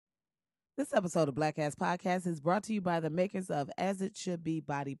This episode of Black Ass Podcast is brought to you by the makers of As It Should Be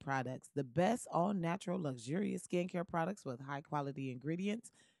Body Products, the best all natural, luxurious skincare products with high quality ingredients,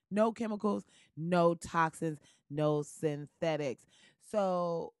 no chemicals, no toxins, no synthetics.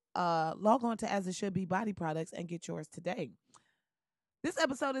 So, log on to As It Should Be Body Products and get yours today. This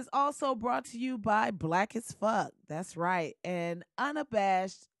episode is also brought to you by Black as Fuck. That's right. An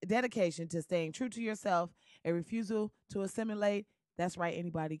unabashed dedication to staying true to yourself, a refusal to assimilate. That's right.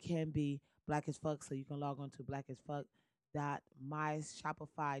 Anybody can be Black as Fuck. So you can log on to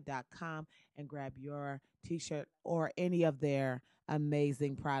blackasfuck.myshopify.com and grab your t shirt or any of their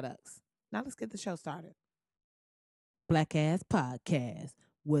amazing products. Now let's get the show started. Black Ass Podcast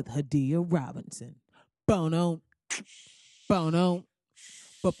with Hadia Robinson. Bono, bono.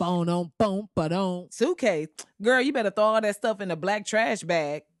 Ba-boom, boom, ba-dum. Suitcase. Girl, you better throw all that stuff in the black trash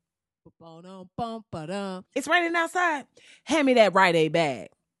bag. Ba-boom, boom, ba-dum. It's raining outside. Hand me that Rite Aid bag.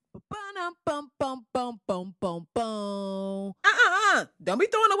 Ba-bum, bum, bum, bum, bum, bum, bum. Don't be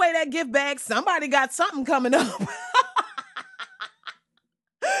throwing away that gift bag. Somebody got something coming up.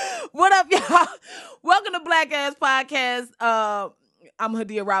 What up, y'all? Welcome to Black Ass Podcast. I'm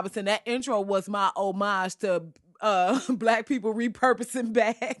Hadia Robinson. That intro was my homage to black people repurposing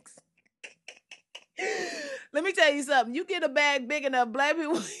bags. Let me tell you something. You get a bag big enough, black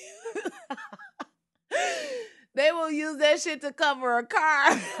people, they will use that shit to cover a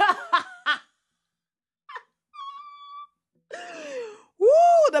car. Woo!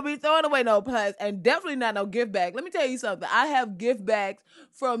 They'll be throwing away no plastic and definitely not no gift bag. Let me tell you something. I have gift bags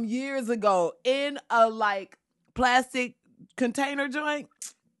from years ago in a like plastic container joint.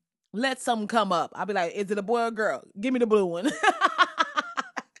 Let something come up. I'll be like, is it a boy or girl? Give me the blue one.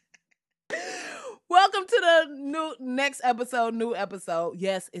 Welcome to the new episode.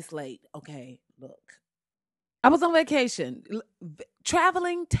 Yes, it's late. Okay, look. I was on vacation.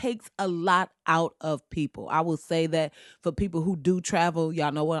 Traveling takes a lot out of people. I will say that for people who do travel,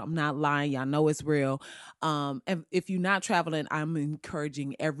 y'all know what, I'm not lying. Y'all know it's real. And if you're not traveling, I'm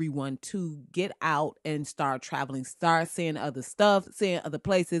encouraging everyone to get out and start traveling, start seeing other stuff, seeing other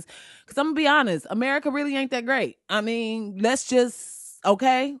places. Because I'm going to be honest, America really ain't that great. I mean, let's just,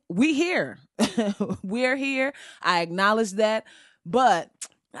 okay, we here. We're here. I acknowledge that. But,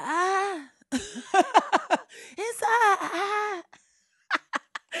 it's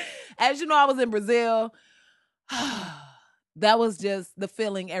as you know, I was in Brazil. That was just the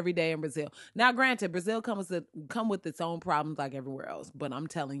feeling every day in Brazil. Now, granted, Brazil come with its own problems like everywhere else, but I'm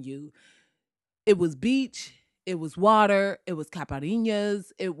telling you, it was beach, it was water, it was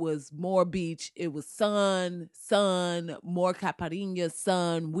caipirinhas, it was more beach, it was sun, more caipirinhas,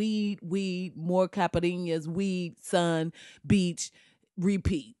 sun, weed, more caipirinhas, weed, sun, beach,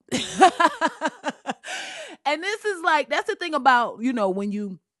 repeat. And this is like, that's the thing about, when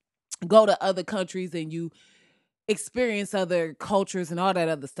you go to other countries and you experience other cultures and all that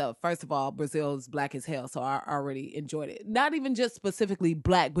other stuff. First of all, Brazil is black as hell, so I already enjoyed it. Not even just specifically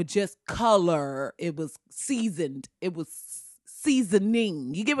black, but just color. It was seasoned. It was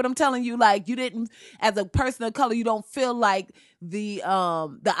seasoning. You get what I'm telling you? Like, you didn't, as a person of color, you don't feel like the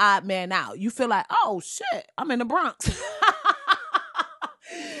odd man out. You feel like, oh shit, I'm in the Bronx.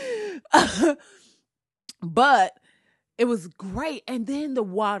 But it was great. And then the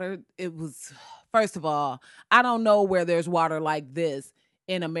water, it was, first of all, I don't know where there's water like this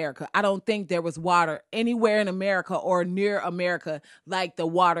in America. I don't think there was water anywhere in America or near America like the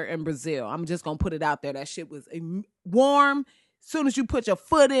water in Brazil. I'm just going to put it out there. That shit was warm. Soon as you put your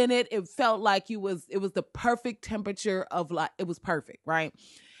foot in it, it felt like it was the perfect temperature of, like, it was perfect, right?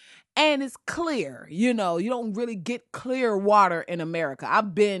 And it's clear, you don't really get clear water in America.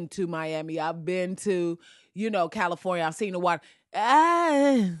 I've been to Miami. I've been to, California. I've seen the water.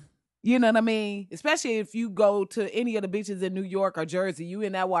 You know what I mean? Especially if you go to any of the beaches in New York or Jersey, you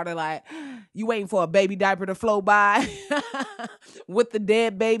in that water like, you waiting for a baby diaper to flow by with the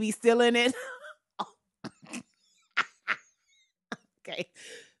dead baby still in it. Okay.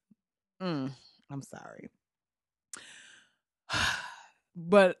 I'm sorry.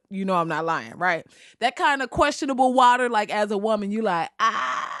 But I'm not lying, right? That kind of questionable water, like as a woman, you like,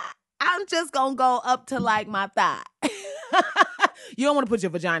 I'm just gonna go up to like my thigh. You don't want to put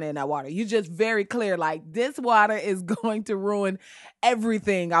your vagina in that water. You're just very clear, like, this water is going to ruin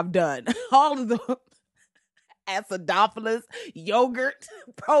everything I've done. All of the acidophilus, yogurt,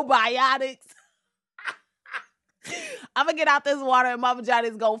 probiotics. I'm gonna get out this water and my vagina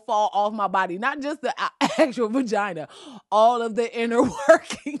is gonna fall off my body. Not just the actual vagina, all of the inner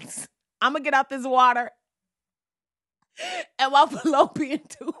workings. I'm gonna get out this water and my fallopian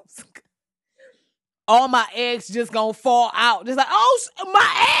tubes all my eggs just gonna fall out. Just like, oh,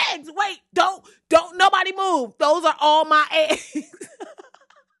 my eggs. Wait, don't nobody move. Those are all my eggs.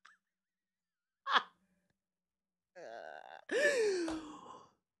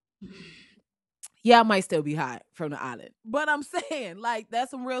 Yeah, I might still be hot from the island, but I'm saying like that's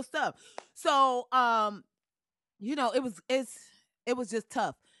some real stuff. So, it was just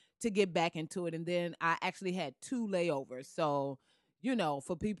tough to get back into it, and then I actually had 2 layovers. So,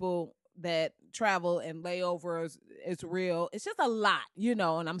 for people that travel and layovers, it's real. It's just a lot,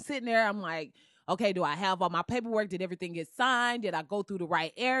 And I'm sitting there, I'm like, okay, do I have all my paperwork? Did everything get signed? Did I go through the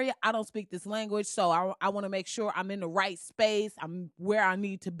right area? I don't speak this language, so I want to make sure I'm in the right space. I'm where I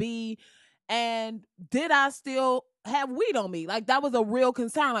need to be. And did I still have weed on me? Like, that was a real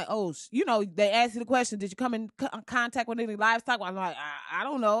concern. Like, oh, they asked you the question, did you come in contact with any livestock? I'm like, I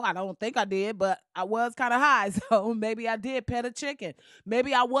don't know. I don't think I did, but I was kind of high. So maybe I did pet a chicken.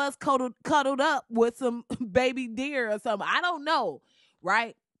 Maybe I was cuddled up with some baby deer or something. I don't know.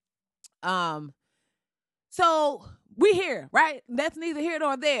 Right. Um, so we here, right? That's neither here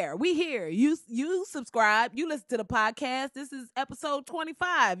nor there. We here. You subscribe. You listen to the podcast. This is episode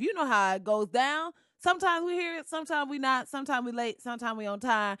 25. You know how it goes down. Sometimes we hear it. Sometimes we not. Sometimes we late. Sometimes we on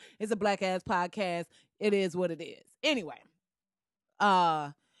time. It's a black ass podcast. It is what it is. Anyway,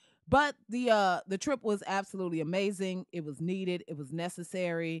 but the trip was absolutely amazing. It was needed. It was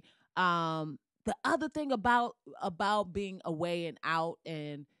necessary. The other thing about being away and out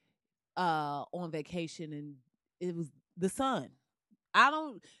and on vacation, and it was the sun. I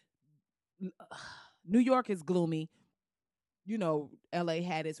don't New York is gloomy. LA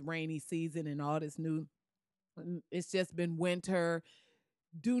had its rainy season and all this new, it's just been winter.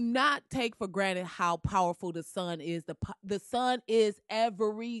 Do not take for granted how powerful the sun is. The sun is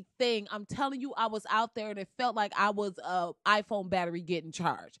everything. I'm telling you, I was out there and it felt like I was a iPhone battery getting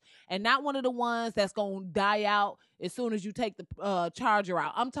charged, and not one of the ones that's gonna die out as soon as you take the charger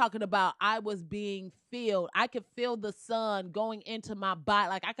out. I'm talking about I was being filled. I could feel the sun going into my body,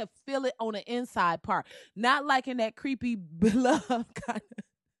 like I could feel it on the inside part, not like in that creepy beloved kind of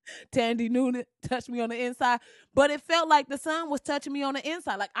Tandy Noonan touched me on the inside, but it felt like the sun was touching me on the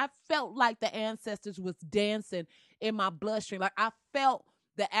inside. Like I felt like the ancestors was dancing in my bloodstream. Like I felt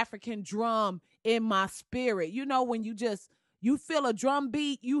the African drum in my spirit. When you feel a drum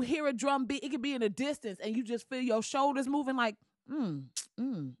beat, you hear a drum beat, it could be in the distance and you just feel your shoulders moving like,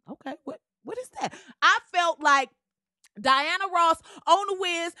 okay, what is that? I felt like Diana Ross on the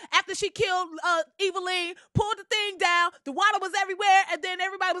Wiz after she killed Eveline, pulled the thing down, the water was everywhere, and then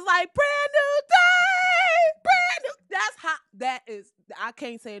everybody was like, brand new day, brand new. That's how that is. I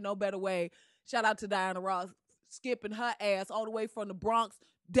can't say it no better way. Shout out to Diana Ross skipping her ass all the way from the Bronx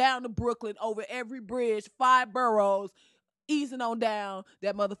down to Brooklyn over every bridge, 5 boroughs, easing on down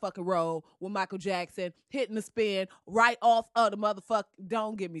that motherfucking road with Michael Jackson hitting the spin right off of the motherfucker.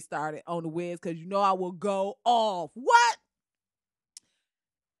 Don't get me started on the Wiz, because I will go off. What?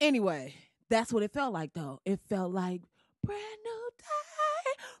 Anyway, that's what it felt like, though. It felt like brand new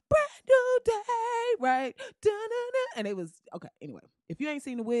day, brand new day, right? Da-da-da. And it was, okay, anyway. If you ain't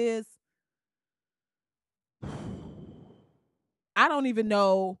seen the Wiz, I don't even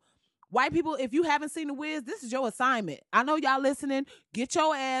know. White people, if you haven't seen The Wiz, this is your assignment. I know y'all listening. Get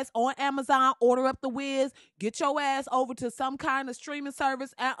your ass on Amazon, order up The Wiz, get your ass over to some kind of streaming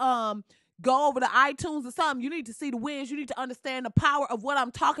service, and go over to iTunes or something. You need to see The Wiz. You need to understand the power of what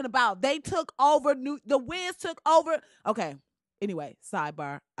I'm talking about. They took over. The Wiz took over. Okay. Anyway,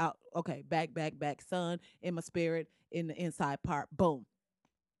 sidebar. Out. Okay. Back. Sun in my spirit in the inside part. Boom.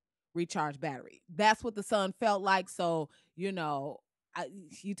 Recharge battery. That's what the sun felt like. So,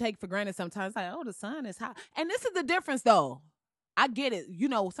 you take for granted sometimes, like, oh, the sun is hot. And this is the difference, though. I get it.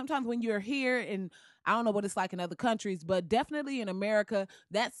 Sometimes when you're here, and I don't know what it's like in other countries, but definitely in America,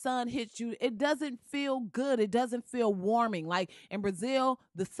 that sun hits you. It doesn't feel good. It doesn't feel warming. Like in Brazil,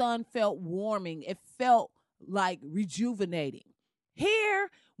 the sun felt warming. It felt like rejuvenating. Here,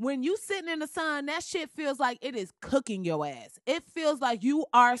 when you sitting in the sun, that shit feels like it is cooking your ass. It feels like you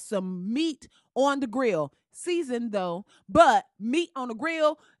are some meat on the grill. Seasoned though, but meat on the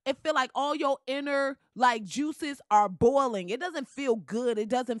grill, it feel like all your inner like juices are boiling. It doesn't feel good. It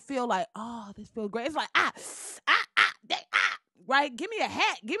doesn't feel like, oh, this feels great. It's like, right? Give me a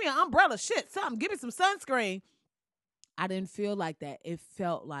hat. Give me an umbrella. Shit, something. Give me some sunscreen. I didn't feel like that. It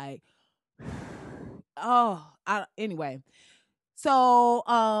felt like, anyway. So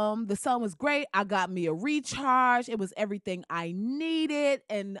the sun was great. I got me a recharge. It was everything I needed.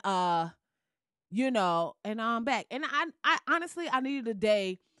 And and I'm back. And I honestly, I needed a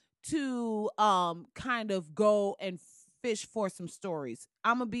day to kind of go and fish for some stories.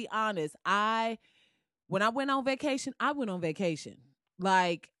 I'm gonna be honest. I when I went on vacation, I went on vacation.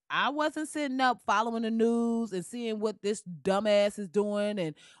 Like, I wasn't sitting up following the news and seeing what this dumbass is doing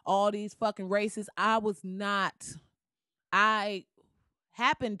and all these fucking races. I was not. I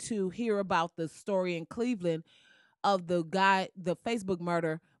happened to hear about the story in Cleveland of the guy, the Facebook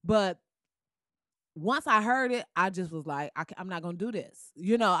murder, but once I heard it, I just was like, I'm not going to do this.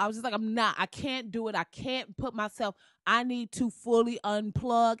 You know, I was just like, I can't do it. I can't put myself, I need to fully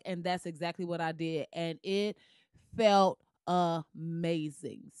unplug. And that's exactly what I did. And it felt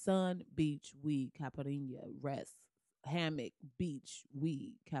amazing. Sun, beach, weed, caipirinha, rest, hammock, beach,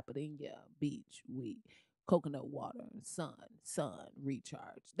 weed, caipirinha, beach, weed, coconut water, sun,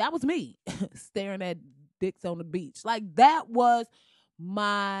 recharge. That was me staring at dicks on the beach. Like, that was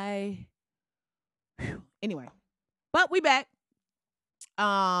my... Anyway, but we back.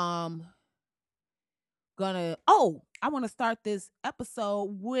 I want to start this episode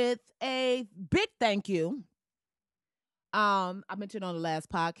with a big thank you. I mentioned on the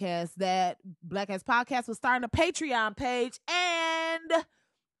last podcast that Black Ass Podcast was starting a Patreon page, and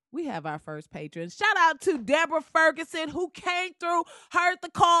we have our first patron. Shout out to Deborah Ferguson, who came through, heard the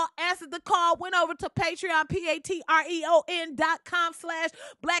call, answered the call, went over to Patreon,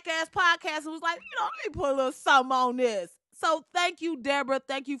 patreon.com/blackass-podcast, and was like, let me put a little something on this. So thank you, Deborah.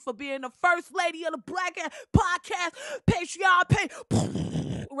 Thank you for being the first lady of the Black Ass Podcast Patreon page.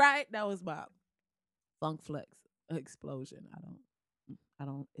 Right? That was my funk flex explosion. I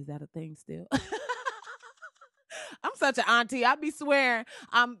don't, is that a thing still? I'm such an auntie. I be swearing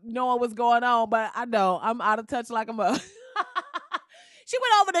I'm knowing what's going on, but I know I'm out of touch like a mother. She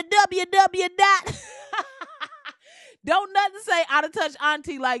went over to www. Don't nothing say out of touch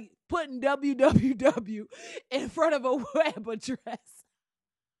auntie like putting www in front of a web address.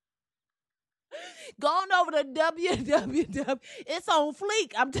 Going over to www. It's on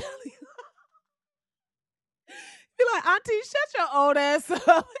fleek. I'm telling you. Be like, auntie, shut your old ass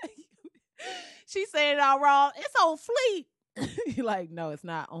up. She saying it all wrong. It's on fleet. You're like, no, it's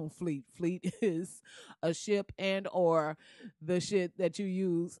not on fleet. Fleet is a ship and or the shit that you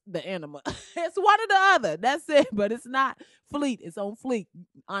use, the animal. It's one or the other. That's it. But it's not fleet. It's on fleet,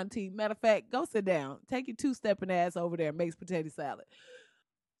 auntie. Matter of fact, go sit down. Take your two-stepping ass over there and make potato salad.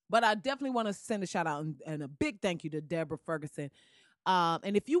 But I definitely want to send a shout out and a big thank you to Deborah Ferguson.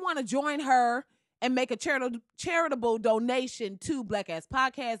 And if you want to join her and make a charitable donation to Black Ass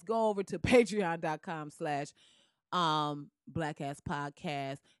Podcast, go over to patreon.com/Black Ass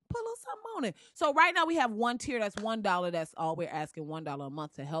Podcast. Put a little something on it. So right now we have one tier that's $1. That's all we're asking, $1 a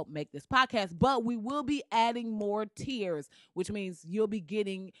month to help make this podcast. But we will be adding more tiers, which means you'll be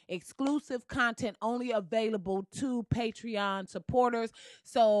getting exclusive content only available to Patreon supporters.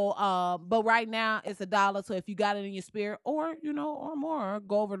 So, but right now it's $1. So if you got it in your spirit or, or more,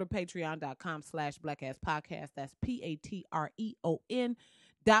 go over to patreon.com/Black Ass Podcast. That's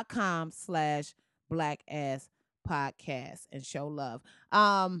patreon.com/Black Ass Podcast and show love.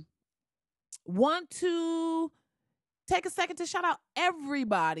 Want to take a second to shout out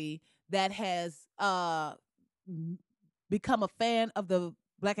everybody that has become a fan of the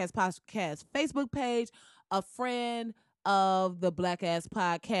Black Ass Podcast Facebook page, a friend of the Black Ass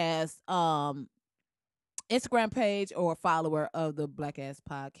Podcast Instagram page, or a follower of the Black Ass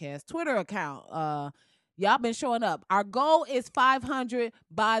Podcast Twitter account. Y'all been showing up. Our goal is 500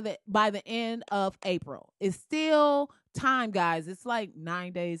 by the end of April. It's still time, guys. It's like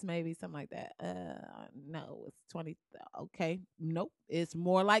 9 days, maybe something like that. No, it's 20. Okay, nope. It's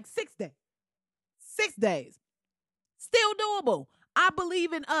more like 6 days. 6 days. Still doable. I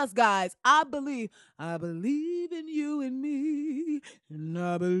believe in us, guys. I believe in you and me, and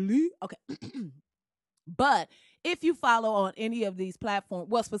I believe. Okay. But if you follow on any of these platforms,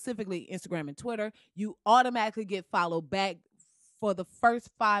 well, specifically Instagram and Twitter, you automatically get followed back for the first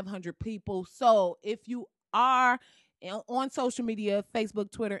 500 people. So if you are on social media,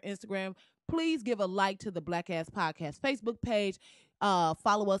 Facebook, Twitter, Instagram, please give a like to the Black Ass Podcast Facebook page.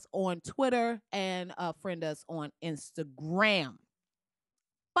 Follow us on Twitter and friend us on Instagram.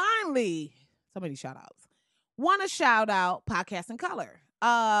 Finally, so many shout outs. Want to shout out Podcast in Color.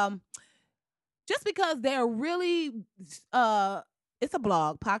 Just because they're really, it's a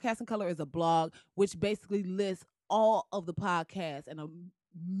blog. Podcast in Color is a blog, which basically lists all of the podcasts and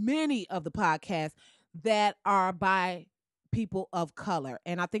many of the podcasts that are by people of color.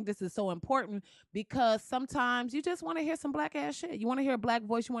 And I think this is so important because sometimes you just want to hear some black ass shit. You want to hear a black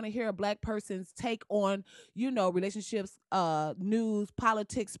voice. You want to hear a black person's take on, relationships, news,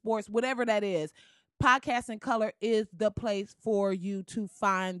 politics, sports, whatever that is. Podcast in Color is the place for you to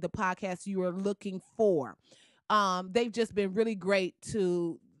find the podcast you are looking for. They've just been really great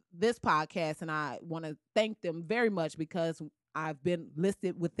to this podcast, and I want to thank them very much because I've been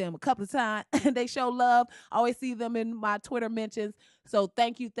listed with them a couple of times and they show love. I always see them in my Twitter mentions. So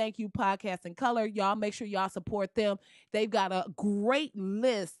thank you, Podcast in Color. Y'all make sure y'all support them. They've got a great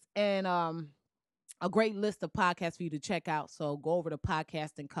list and a great list of podcasts for you to check out. So go over to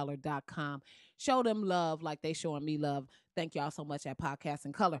podcastincolor.com. Show them love like they showing me love. Thank y'all so much at Podcast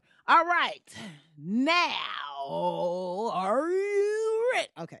in Color. All right. Now, are you ready?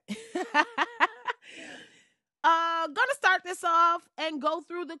 Okay. Gonna start this off and go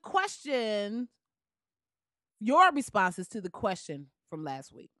through the question, your responses to the question from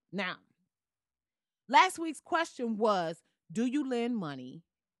last week. Now, last week's question was, do you lend money?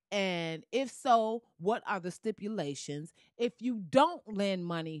 And if so, what are the stipulations? If you don't lend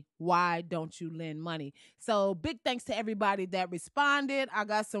money, why don't you lend money? So big thanks to everybody that responded. I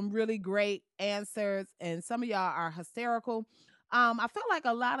got some really great answers, and some of y'all are hysterical. I feel like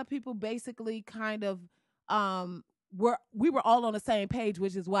a lot of people basically kind of we were all on the same page,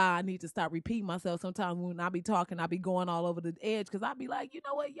 which is why I need to stop repeating myself. Sometimes when I be talking, I be going all over the edge because I be like, you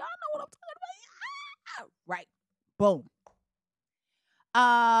know what, y'all know what I'm talking about, right? Boom.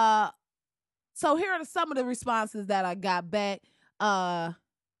 So here are some of the responses that I got back. GL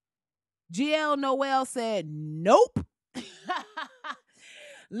Noel said, nope.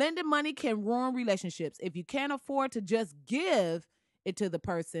 Lending money can ruin relationships. If you can't afford to just give it to the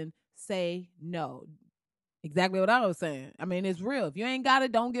person, say no. Exactly what I was saying. I mean, it's real. If you ain't got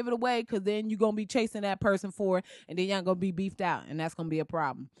it, don't give it away, because then you're going to be chasing that person for it, and then y'all going to be beefed out, and that's going to be a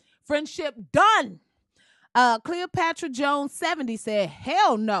problem. Friendship done. Cleopatra Jones 70 said,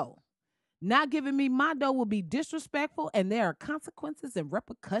 hell no. Not giving me my dough will be disrespectful, and there are consequences and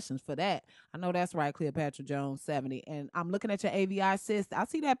repercussions for that. I know that's right, Cleopatra Jones 70. And I'm looking at your AVI sis. I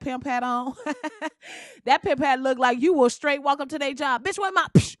see that pimp hat on. That pimp hat look like you will straight walk up to their job. Bitch, where's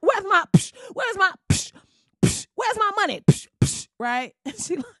my money? Right? And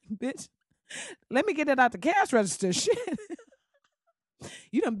she like, bitch, let me get that out the cash register. Shit.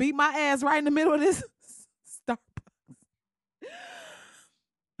 You done beat my ass right in the middle of this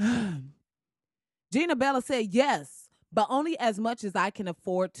Starbucks. Gina Bella said yes, but only as much as I can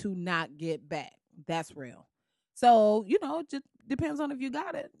afford to not get back. That's real. So, you know, it just depends on if you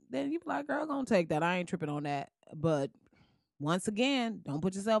got it. Then you be like, girl, gonna take that. I ain't tripping on that. But once again, don't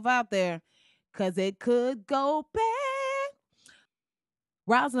put yourself out there, because it could go bad.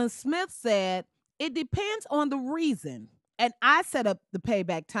 Rosalind Smith said, it depends on the reason. And I set up the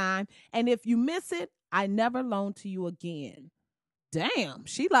payback time. And if you miss it, I never loan to you again. Damn,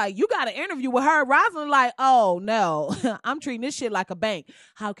 she like, you got an interview with her. Rosalind like, oh no, I'm treating this shit like a bank.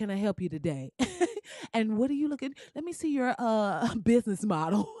 How can I help you today? And what are you looking? Let me see your business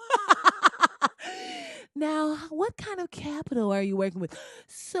model. Now, what kind of capital are you working with?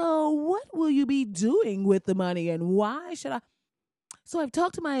 So what will you be doing with the money, and why should I? So I've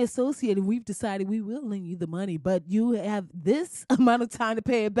talked to my associate, and we've decided we will lend you the money, but you have this amount of time to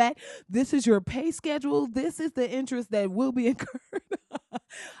pay it back. This is your pay schedule. This is the interest that will be incurred. I'm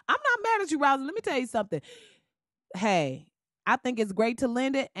not mad at you, Rosalind. Let me tell you something. Hey, I think it's great to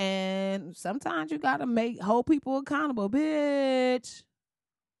lend it, and sometimes you got to hold people accountable. Bitch,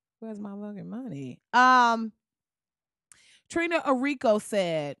 where's my fucking money? Trina Arico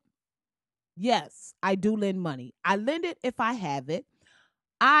said, yes, I do lend money. I lend it if I have it.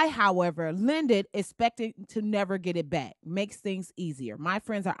 I, however, lend it expecting to never get it back. Makes things easier. My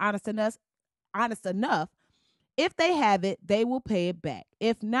friends are honest enough. If they have it, they will pay it back.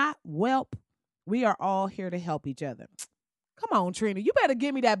 If not, welp, we are all here to help each other. Come on, Trina. You better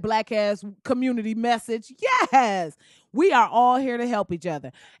give me that black ass community message. Yes. We are all here to help each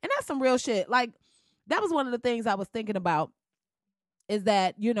other. And that's some real shit. Like, that was one of the things I was thinking about, is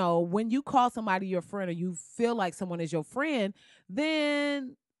that, you know, when you call somebody your friend, or you feel like someone is your friend,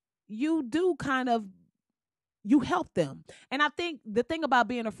 then you do kind of, you help them. And I think the thing about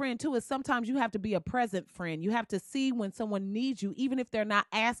being a friend too is sometimes you have to be a present friend. You have to see when someone needs you, even if they're not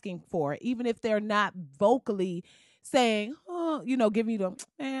asking for it, even if they're not vocally saying, oh, you know, giving you the,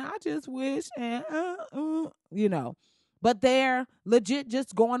 man, I just wish, and you know. But they're legit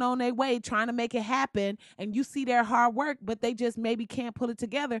just going on their way, trying to make it happen. And you see their hard work, but they just maybe can't put it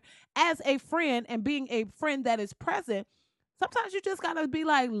together. As a friend, and being a friend that is present, sometimes you just got to be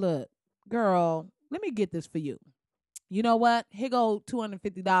like, look, girl, let me get this for you. You know what? Here go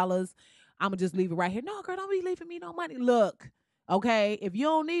 $250. I'm going to just leave it right here. No, girl, don't be leaving me no money. Look, okay, if you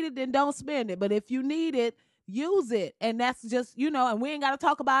don't need it, then don't spend it. But if you need it, use it. And that's just, you know, and we ain't got to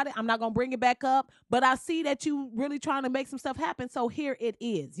talk about it. I'm not going to bring it back up, but I see that you really trying to make some stuff happen. So here it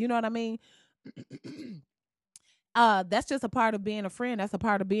is. You know what I mean? That's just a part of being a friend. That's a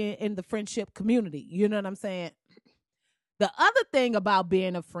part of being in the friendship community. You know what I'm saying? The other thing about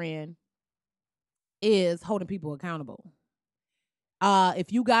being a friend is holding people accountable.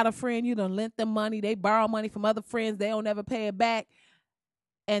 If you got a friend, you done lent them money, they borrow money from other friends, they don't ever pay it back.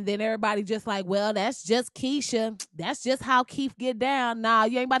 And then everybody just like, well, that's just Keisha. That's just how Keith get down. Nah,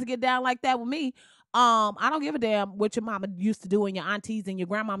 you ain't about to get down like that with me. I don't give a damn what your mama used to do and your aunties and your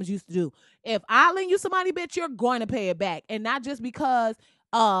grandmamas used to do. If I lend you some money, bitch, you're going to pay it back. And not just because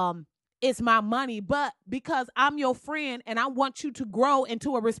it's my money, but because I'm your friend and I want you to grow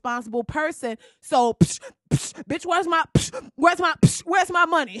into a responsible person. So, bitch, where's my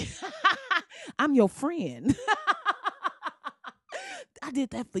money? I'm your friend. I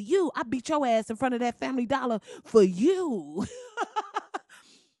did that for you. I beat your ass in front of that Family Dollar for you.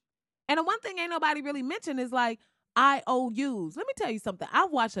 And the one thing ain't nobody really mentioned is like IOUs. Let me tell you something.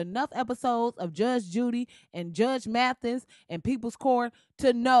 I've watched enough episodes of Judge Judy and Judge Mathis and People's Court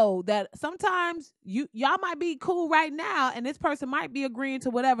to know that sometimes y'all might be cool right now and this person might be agreeing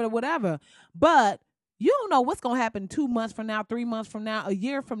to whatever. But you don't know what's going to happen 2 months from now, 3 months from now, a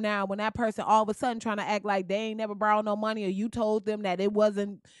year from now when that person all of a sudden trying to act like they ain't never borrowed no money or you told them that it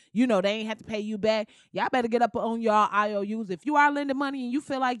wasn't, they ain't have to pay you back. Y'all better get up on y'all IOUs. If you are lending money and you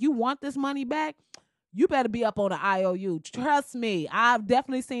feel like you want this money back, you better be up on the IOU. Trust me, I've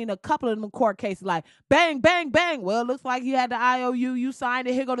definitely seen a couple of them court cases like bang, bang, bang. Well, it looks like you had the IOU. You signed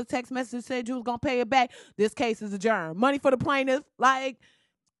it. Here go the text message said you was going to pay it back. This case is adjourned. Money for the plaintiff. Like,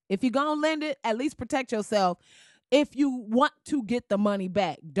 if you're going to lend it, at least protect yourself. If you want to get the money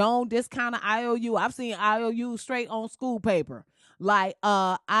back, don't discount an IOU. I've seen IOU straight on school paper. Like,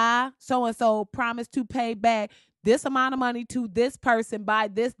 I so-and-so promised to pay back this amount of money to this person by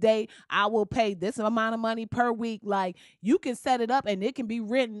this date. I will pay this amount of money per week. Like, you can set it up and it can be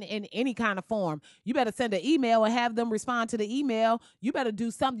written in any kind of form. You better send an email and have them respond to the email. You better do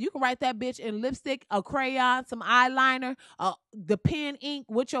something. You can write that bitch in lipstick, a crayon, some eyeliner, the pen ink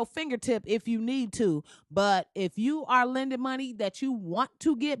with your fingertip if you need to. But if you are lending money that you want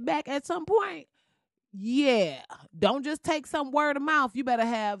to get back at some point, yeah, don't just take some word of mouth. You better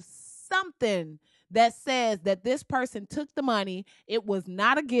have something that says that this person took the money, it was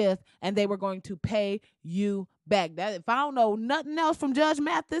not a gift, and they were going to pay you back. That if I don't know nothing else from Judge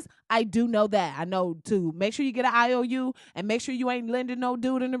Mathis, I do know that. I know to make sure you get an IOU and make sure you ain't lending no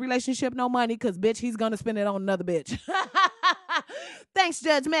dude in the relationship no money because, bitch, he's going to spend it on another bitch. Thanks,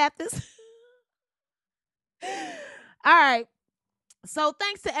 Judge Mathis. All right. So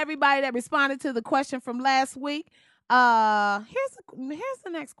thanks to everybody that responded to the question from last week. Here's the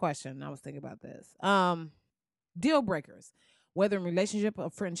next question. I was thinking about this. Deal breakers, whether in relationship or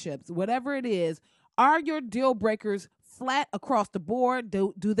friendships, whatever it is, are your deal breakers flat across the board?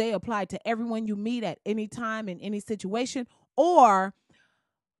 Do they apply to everyone you meet at any time in any situation? Or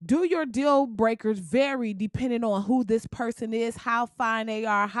do your deal breakers vary depending on who this person is, how fine they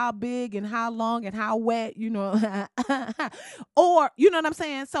are, how big and how long and how wet, or, you know what I'm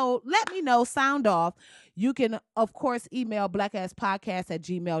saying? So let me know, sound off. You can, of course, email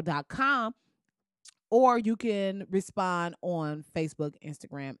blackasspodcast@gmail.com, or you can respond on Facebook,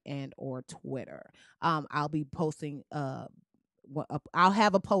 Instagram, and or Twitter. I'll be posting I'll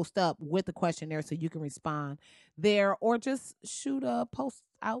have a post up with the questionnaire so you can respond there, or just shoot a post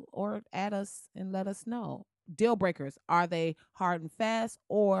out or add us and let us know. Deal breakers, are they hard and fast,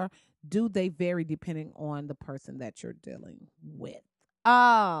 or do they vary depending on the person that you're dealing with?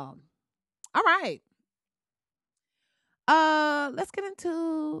 All right. Let's get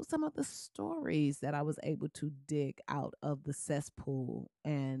into some of the stories that I was able to dig out of the cesspool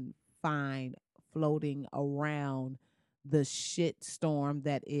and find floating around the shit storm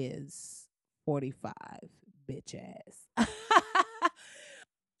that is 45 bitch ass.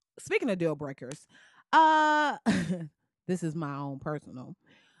 Speaking of deal breakers, this is my own personal.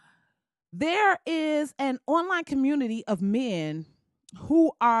 There is an online community of men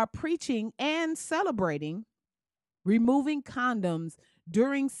who are preaching and celebrating removing condoms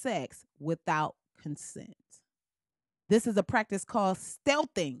during sex without consent. This is a practice called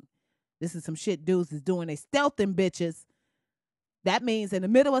stealthing. This is some shit dudes is doing. They stealthing bitches. That means in the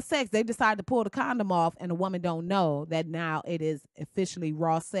middle of sex, they decide to pull the condom off and the woman don't know that now it is officially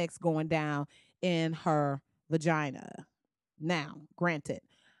raw sex going down in her vagina. Now, granted,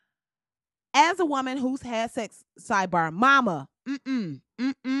 as a woman who's had sex, sidebar, mama,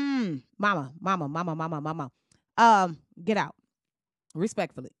 mama, get out.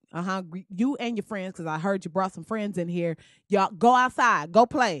 Respectfully. You and your friends, because I heard you brought some friends in here. Y'all go outside. Go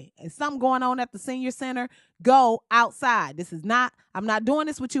play. If something going on at the senior center, go outside. I'm not doing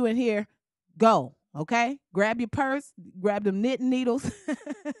this with you in here. Go. Okay? Grab your purse, grab them knitting needles.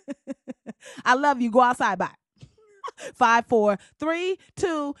 I love you. Go outside. Bye. 5, 4, 3,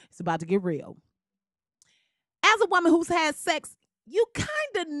 2. It's about to get real. As a woman who's had sex, you kind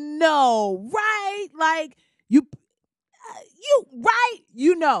of know, right? Like you right?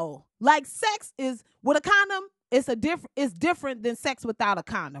 You know. Like sex is with a condom, it's different than sex without a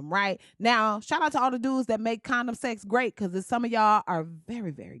condom, right? Now, shout out to all the dudes that make condom sex great, because some of y'all are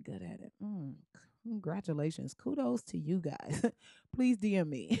very, very good at it. Congratulations. Kudos to you guys. Please DM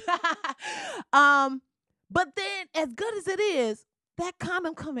me. But then as good as it is, that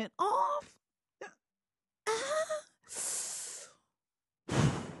condom coming off.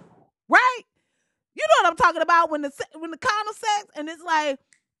 Right? You know what I'm talking about when the condom sex, and it's like,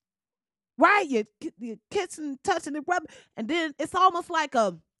 right, you're kissing, touching, and rubbing, and then it's almost like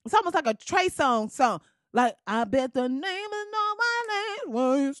a Trey Songz song. Like, I bet the name is not my name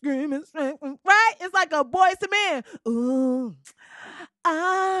while you screaming, right? It's like a Boyz II Men. Ooh,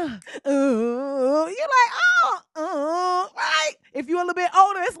 ooh. You're like, right? If you're a little bit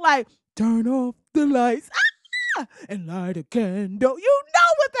older, it's like, turn off the lights. And light a candle. You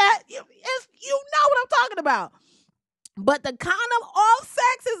know what that you know what I'm talking about. But the condom off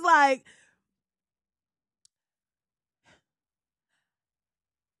sex is like,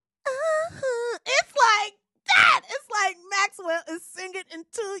 it's like that. It's like Maxwell is singing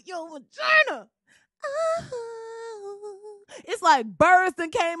into your vagina. It's like birds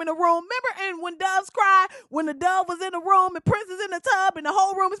that came in the room. Remember in When Doves Cry, when the dove was in the room and Prince is in the tub and the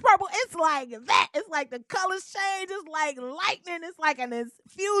whole room is purple? It's like that. It's like the colors change. It's like lightning. It's like an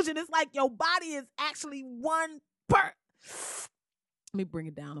infusion. It's like your body is actually one part. Let me bring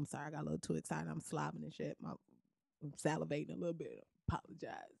it down. I'm sorry. I got a little too excited. I'm slobbing and shit. I'm salivating a little bit. I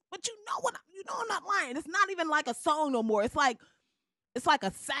apologize. But I'm not lying. It's not even like a song no more. It's like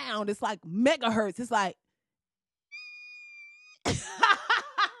a sound. It's like megahertz. It's like it's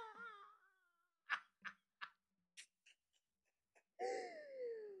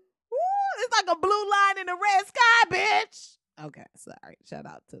like a blue line in the red sky, bitch. Okay, sorry. Shout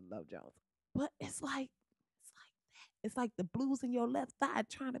out to Love Jones. But it's like that. It's like the blues in your left thigh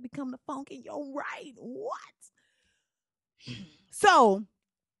trying to become the funk in your right. What? So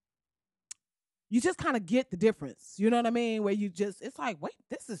you just kind of get the difference. You know what I mean? Where it's like, wait,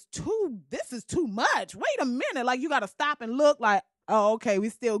 this is too much. Wait a minute. Like, you got to stop and look like, oh, okay, we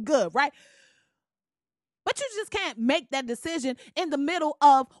still good, right? But you just can't make that decision in the middle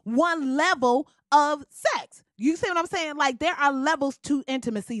of one level of sex. You see what I'm saying? Like, there are levels to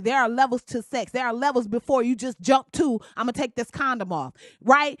intimacy. There are levels to sex. There are levels before you just jump to, I'm going to take this condom off,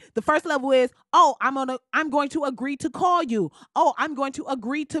 right? The first level is, oh, I'm going to agree to call you. Oh, I'm going to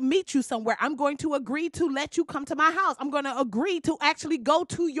agree to meet you somewhere. I'm going to agree to let you come to my house. I'm going to agree to actually go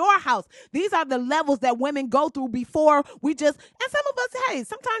to your house. These are the levels that women go through before we just, and some of us, hey,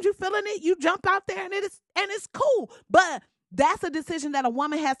 sometimes you feeling it, you jump out there and it's cool. But that's a decision that a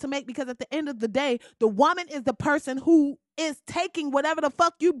woman has to make, because at the end of the day, the woman is the person who is taking whatever the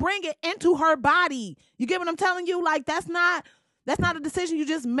fuck you bring it into her body. You get what I'm telling you? Like, that's not a decision you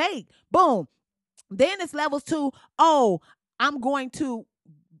just make. Boom. Then it's levels to, oh, I'm going to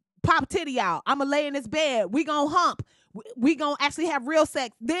pop titty out. I'm going to lay in this bed. We going to hump. We going to actually have real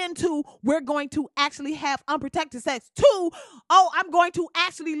sex. Then 2, we're going to actually have unprotected sex. 2, oh, I'm going to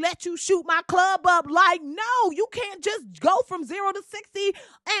actually let you shoot my club up. Like, no, you can't just go from 0 to 60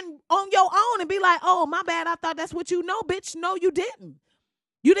 and on your own and be like, oh, my bad, I thought that's what you know, bitch. No, you didn't.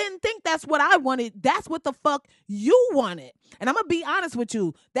 You didn't think that's what I wanted. That's what the fuck you wanted. And I'm going to be honest with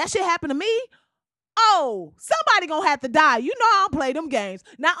you. That shit happened to me. Oh, somebody gonna have to die. You know I don't play them games.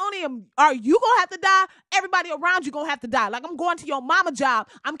 Not only are you gonna have to die, everybody around you gonna have to die. Like, I'm going to your mama job.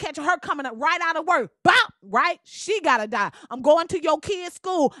 I'm catching her coming up right out of work. Bop, right? She gotta die. I'm going to your kid's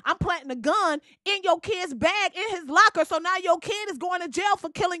school. I'm planting a gun in your kid's bag in his locker. So now your kid is going to jail for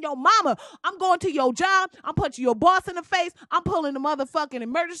killing your mama. I'm going to your job. I'm punching your boss in the face. I'm pulling the motherfucking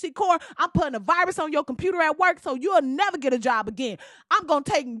emergency cord. I'm putting a virus on your computer at work so you'll never get a job again. I'm gonna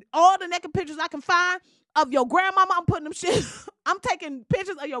take all the naked pictures I can find of your grandmama. I'm putting them shit. I'm taking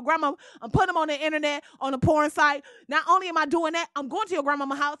pictures of your grandmama. I'm putting them on the internet, on the porn site. Not only am I doing that, I'm going to your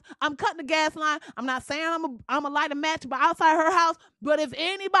grandmama's house. I'm cutting the gas line. I'm not saying I'm a light a match by outside her house, but if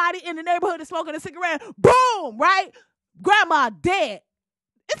anybody in the neighborhood is smoking a cigarette, boom, right? Grandma dead.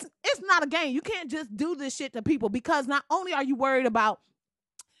 It's not a game. You can't just do this shit to people, because not only are you worried about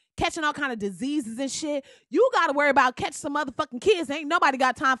catching all kind of diseases and shit. You got to worry about catching some motherfucking kids. Ain't nobody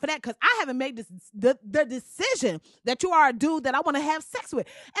got time for that because I haven't made the decision that you are a dude that I want to have sex with.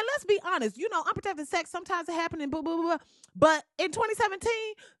 And let's be honest, unprotected sex, sometimes it happens and blah, blah, blah. But in 2017,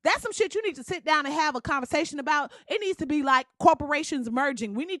 that's some shit you need to sit down and have a conversation about. It needs to be like corporations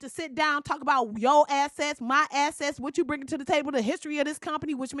merging. We need to sit down, talk about your assets, my assets, what you bring to the table, the history of this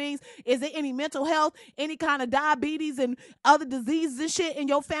company, which means is there any mental health, any kind of diabetes and other diseases and shit in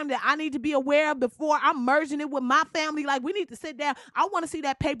your family that I need to be aware of before I'm merging it with my family. Like, we need to sit down. I want to see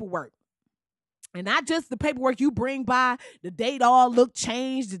that paperwork. And not just the paperwork you bring by, the date all look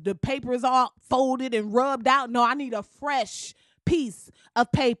changed, the paper is all folded and rubbed out. No, I need a fresh piece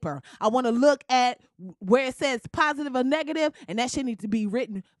of paper. I want to look at where it says positive or negative, and that shit needs to be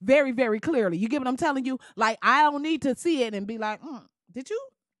written very, very clearly. You get what I'm telling you? Like, I don't need to see it and be like, did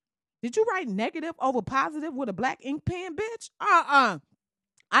you write negative over positive with a black ink pen, bitch?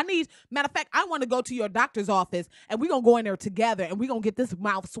 Matter of fact, I want to go to your doctor's office and we're going to go in there together and we're going to get this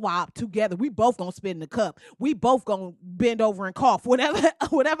mouth swab together. We both going to spit in the cup. We both going to bend over and cough. Whatever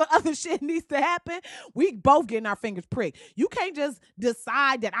other shit needs to happen, we both getting our fingers pricked. You can't just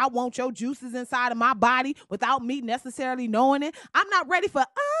decide that I want your juices inside of my body without me necessarily knowing it. I'm not ready for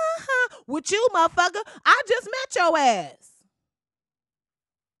with you, motherfucker. I just met your ass.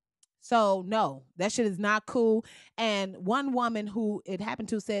 So no, that shit is not cool. And one woman who it happened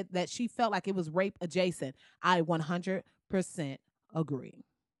to said that she felt like it was rape adjacent. I 100% agree.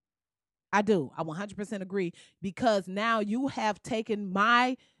 I do. I 100% agree because now you have taken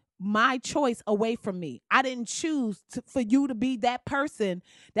my choice away from me. I didn't choose for you to be that person.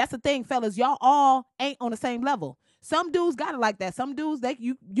 That's the thing, fellas. Y'all all ain't on the same level. Some dudes got it like that. Some dudes,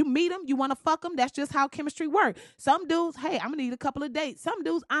 you meet them, you want to fuck them. That's just how chemistry works. Some dudes, hey, I'm going to need a couple of dates. Some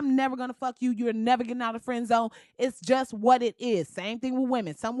dudes, I'm never going to fuck you. You're never getting out of the friend zone. It's just what it is. Same thing with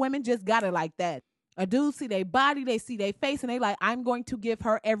women. Some women just got it like that. A dude see their body, they see their face, and they like, I'm going to give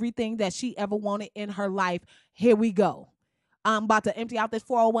her everything that she ever wanted in her life. Here we go. I'm about to empty out this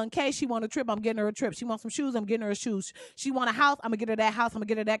 401k. She want a trip. I'm getting her a trip. She wants some shoes. I'm getting her shoes. She want a house. I'm going to get her that house. I'm going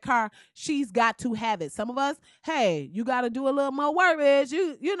to get her that car. She's got to have it. Some of us, hey, you got to do a little more work, bitch.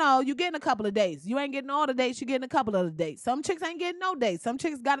 You getting a couple of dates. You ain't getting all the dates. You getting a couple of the dates. Some chicks ain't getting no dates. Some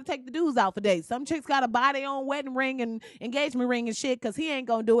chicks got to take the dudes out for dates. Some chicks got to buy their own wedding ring and engagement ring and shit because he ain't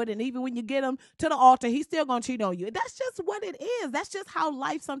going to do it. And even when you get him to the altar, he's still going to cheat on you. That's just what it is. That's just how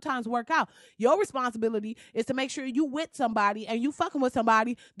life sometimes work out. Your responsibility is to make sure you with somebody and you fucking with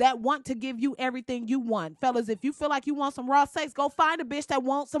somebody that want to give you everything you want. Fellas, if you feel like you want some raw sex, go find a bitch that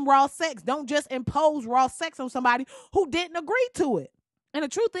wants some raw sex. Don't just impose raw sex on somebody who didn't agree to it. And the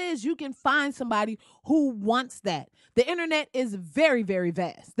truth is, you can find somebody who wants that. The internet is very, very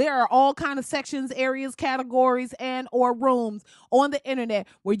vast. There are all kinds of sections, areas, categories, and or rooms on the internet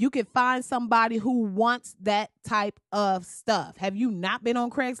where you can find somebody who wants that type of stuff. Have you not been on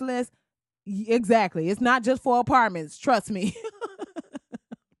Craigslist? Exactly. It's not just for apartments. Trust me.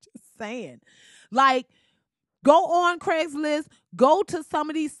 Just saying. Like, go on Craigslist, go to some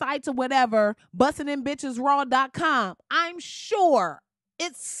of these sites or whatever, bustinginbitchesraw.com. I'm sure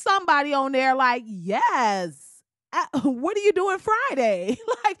it's somebody on there like, yes, what are you doing Friday?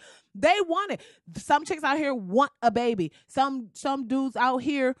 Like, they want it. Some chicks out here want a baby. Some dudes out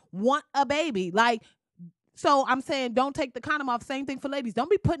here want a baby. Like, so I'm saying don't take the condom off. Same thing for ladies. Don't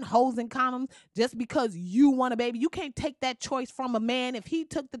be putting holes in condoms just because you want a baby. You can't take that choice from a man. If he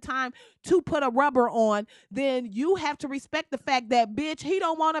took the time to put a rubber on, then you have to respect the fact that, bitch, he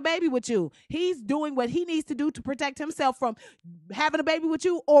don't want a baby with you. He's doing what he needs to do to protect himself from having a baby with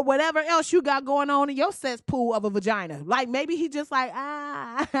you or whatever else you got going on in your cesspool of a vagina. Like, maybe he just like,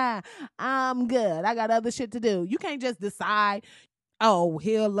 I'm good. I got other shit to do. You can't just decide, oh,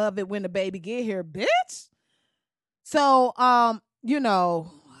 he'll love it when the baby get here, bitch. So, and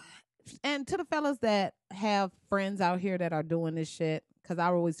to the fellas that have friends out here that are doing this shit, because I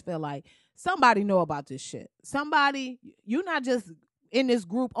always feel like somebody know about this shit. Somebody, you're not just in this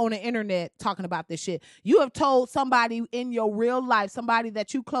group on the internet talking about this shit. You have told somebody in your real life, somebody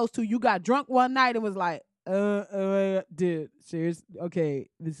that you close to, you got drunk one night and was like, dude, serious? Okay,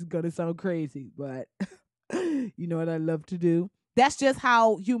 this is going to sound crazy, but you know what I love to do? That's just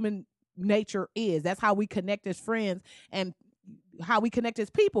how human nature is. That's how we connect as friends and how we connect as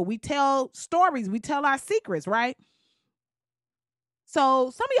people. We tell stories. We tell our secrets, right?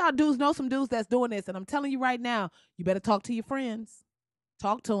 So some of y'all dudes know some dudes that's doing this. And I'm telling you right now, you better talk to your friends.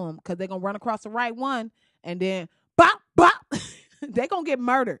 Talk to them because they're going to run across the right one. And then, bop, bop, they're going to get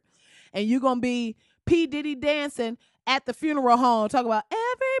murdered. And you're going to be P. Diddy dancing at the funeral home talking about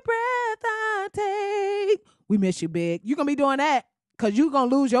every breath I take. We miss you, big. You're going to be doing that. because you gonna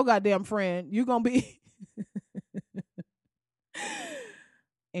lose your goddamn friend. You gonna be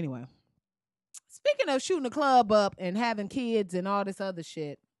anyway. Speaking of shooting the club up and having kids and all this other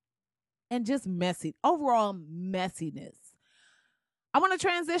shit, and just messy, overall messiness. I want to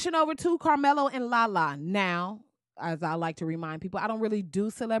transition over to Carmelo and Lala now. As I like to remind people, I don't really do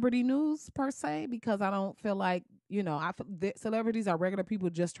celebrity news per se because I don't feel like, celebrities are regular people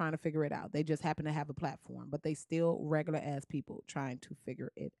just trying to figure it out. They just happen to have a platform, but they still regular ass people trying to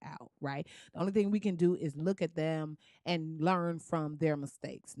figure it out, right? The only thing we can do is look at them and learn from their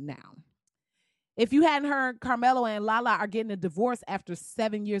mistakes. Now, if you hadn't heard, Carmelo and Lala are getting a divorce after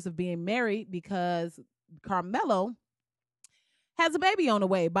 7 years of being married because Carmelo has a baby on the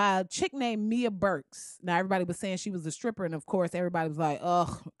way by a chick named Mia Burks. Now, everybody was saying she was a stripper, and of course, everybody was like,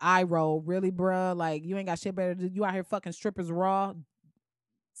 ugh, eye roll. Really, bruh? Like, you ain't got shit better to do. You out here fucking strippers raw?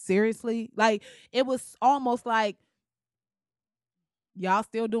 Seriously? Like, it was almost like, y'all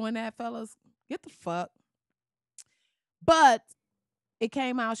still doing that, fellas? Get the fuck. But it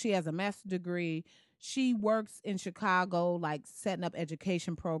came out she has a master's degree. She works in Chicago, like setting up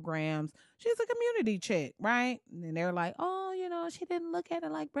education programs. She's a community chick, right? And they're like, oh, she didn't look at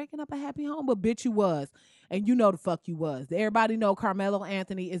it like breaking up a happy home, but bitch, you was. And you know the fuck you was. Everybody know Carmelo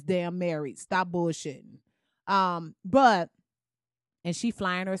Anthony is damn married. Stop bullshitting. And she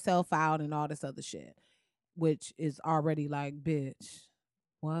flying herself out and all this other shit, which is already like, bitch,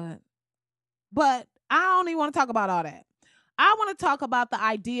 what? But I don't even want to talk about all that. I want to talk about the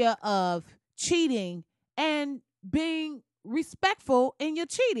idea of cheating and being respectful in your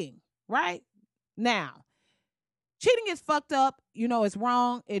cheating, right? Now, cheating is fucked up. It's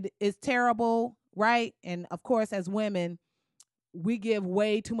wrong. It is terrible, right? And of course, as women, we give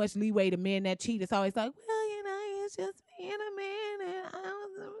way too much leeway to men that cheat. It's always like, well, it's just being a man and I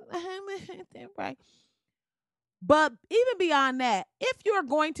was right. But even beyond that, if you're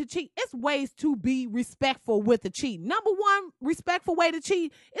going to cheat, it's ways to be respectful with the cheat. Number one respectful way to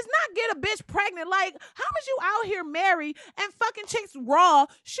cheat is not get a bitch pregnant. Like, how is you out here married and fucking chicks raw,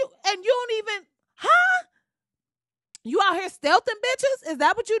 shoot, and you don't even, huh? You out here stealthing bitches? Is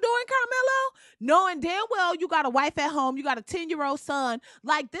that what you doing, Carmelo? Knowing damn well you got a wife at home, you got a 10-year-old son.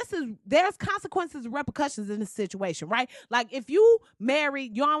 Like, there's consequences and repercussions in this situation, right? Like, if you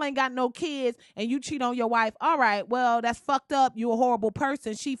married, y'all ain't got no kids, and you cheat on your wife, all right, well, that's fucked up. You a horrible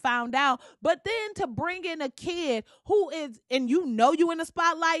person. She found out. But then to bring in a kid who is, and you in the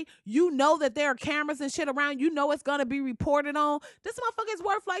spotlight, you know that there are cameras and shit around, you know it's gonna be reported on. This motherfucker is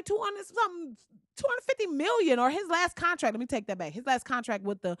worth like 250 million, or his last contract. Let me take that back. His last contract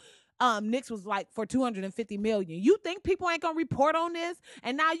with the Knicks was like for 250 million. You think people ain't gonna report on this?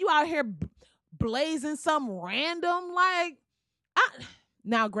 And now you out here blazing some random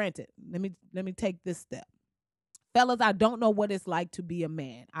now granted, let me take this step. Fellas, I don't know what it's like to be a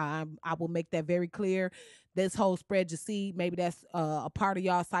man. I will make that very clear. This whole spread your seed, maybe that's a part of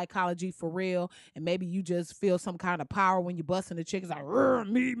y'all psychology for real. And maybe you just feel some kind of power when you busting the chick. It's like,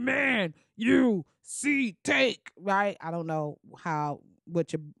 me, man, you, see, take, right? I don't know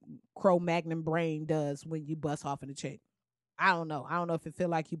what your Cro-Magnon brain does when you bust off in the chick. I don't know. I don't know if it feel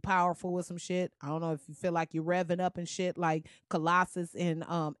like you powerful with some shit. I don't know if you feel like you're revving up and shit like Colossus in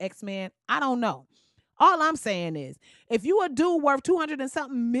X-Men. I don't know. All I'm saying is, if you a dude worth $200 and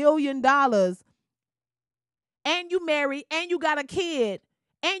something million, and you married, and you got a kid,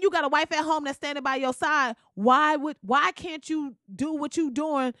 and you got a wife at home that's standing by your side, why can't you do what you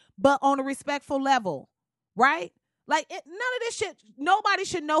doing, but on a respectful level, right? Like, none of this shit, nobody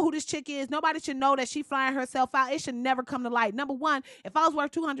should know who this chick is. Nobody should know that she flying herself out. It should never come to light. Number one, if I was worth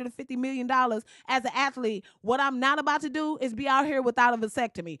 $250 million as an athlete, what I'm not about to do is be out here without a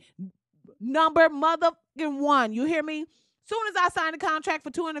vasectomy. Number motherfucking one, you hear me? Soon as I sign a contract for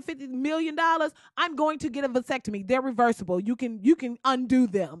 $250 million, I'm going to get a vasectomy. They're reversible. You can undo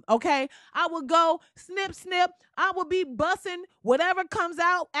them, okay? I will go snip, snip. I will be bussing whatever comes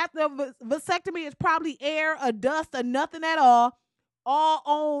out after a vasectomy is probably air, or dust, or nothing at all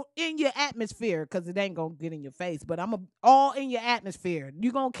on in your atmosphere, because it ain't going to get in your face, but all in your atmosphere.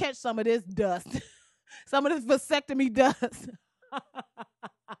 You're going to catch some of this dust, some of this vasectomy dust,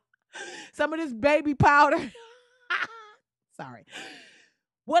 some of this baby powder. Sorry.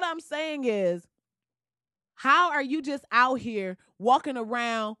 What I'm saying is, how are you just out here walking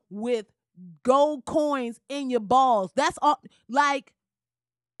around with gold coins in your balls? That's all, like,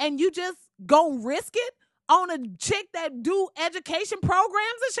 and you just go risk it on a chick that do education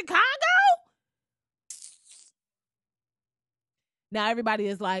programs in Chicago? Now everybody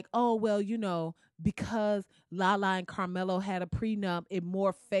is like, oh, well, because Lala and Carmelo had a prenup, it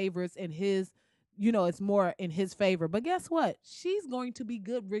more favors in his it's more in his favor. But guess what? She's going to be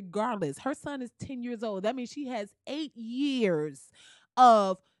good regardless. Her son is 10 years old. That means she has 8 years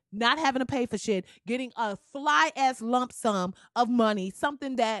of not having to pay for shit, getting a fly ass lump sum of money,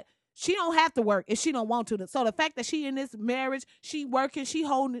 something that she don't have to work if she don't want to. So the fact that she in this marriage, she working, she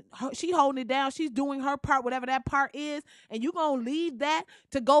holding it down, she's doing her part, whatever that part is, and you gonna leave that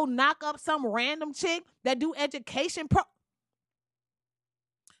to go knock up some random chick that do education Let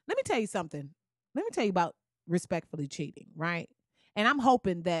me tell you something. Let me tell you about respectfully cheating, right? And I'm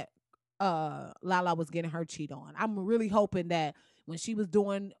hoping that Lala was getting her cheat on. I'm really hoping that when she was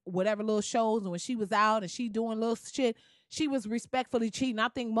doing whatever little shows and when she was out and she doing little shit, she was respectfully cheating. I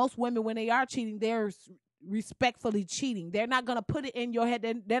think most women, when they are cheating, they're respectfully cheating. They're not going to put it in your head.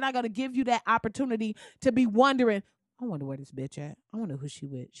 They're not going to give you that opportunity to be wondering, I wonder where this bitch at. I wonder who she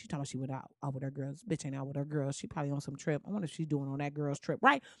with. She talking about she went out with her girls. Bitch ain't out with her girls. She probably on some trip. I wonder if she's doing on that girl's trip,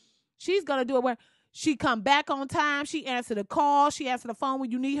 right? She's going to do it where she come back on time. She answer the call. She answer the phone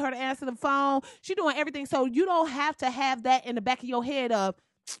when you need her to answer the phone. She doing everything. So you don't have to have that in the back of your head of,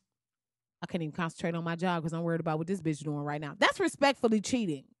 I can't even concentrate on my job because I'm worried about what this bitch doing right now. That's respectfully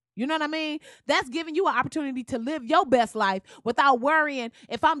cheating. You know what I mean? That's giving you an opportunity to live your best life without worrying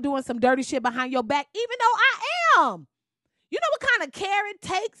if I'm doing some dirty shit behind your back, even though I am. You know what kind of care it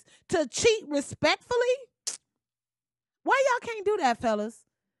takes to cheat respectfully? Why y'all can't do that, fellas?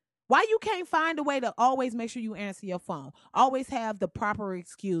 Why you can't find a way to always make sure you answer your phone? Always have the proper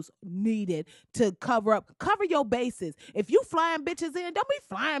excuse needed to cover your bases. If you flying bitches in, don't be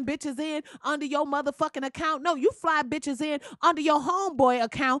flying bitches in under your motherfucking account. No, you fly bitches in under your homeboy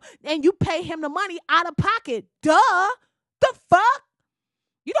account and you pay him the money out of pocket. Duh. The fuck?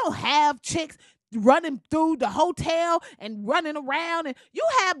 You don't have chicks running through the hotel and running around, and you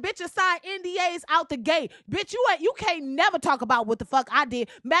have bitches sign NDAs out the gate. Bitch, you can't never talk about what the fuck I did.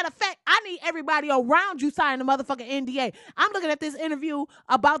 Matter of fact, I need everybody around you signing the motherfucking NDA. I'm looking at this interview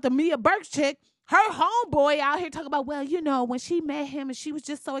about the Mia Burks chick. Her homeboy out here talking about, well, when she met him and she was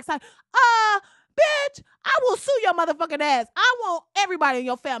just so excited. Bitch, I will sue your motherfucking ass. I want everybody in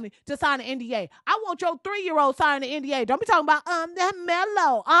your family to sign an NDA. I want your 3-year-old signing an NDA. Don't be talking about that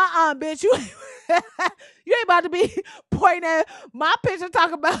mellow. Bitch, you you ain't about to be pointing at my picture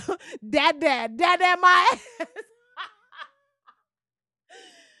talking about dad my ass.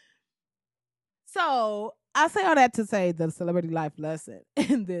 So I say all that to say the celebrity life lesson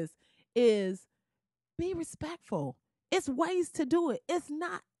in this is be respectful. It's ways to do it. It's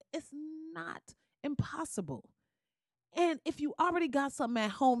not impossible. And if you already got something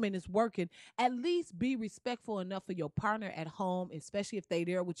at home and it's working, at least be respectful enough for your partner at home, especially if they're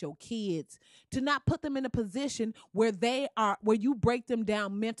there with your kids, to not put them in a position where where you break them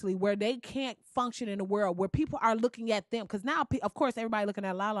down mentally, where they can't function in the world, where people are looking at them. Because now, of course, everybody looking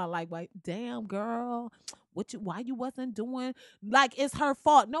at Lala like, damn, girl, why you wasn't doing, like it's her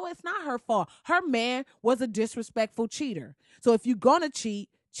fault. No, it's not her fault. Her man was a disrespectful cheater. So if you're going to cheat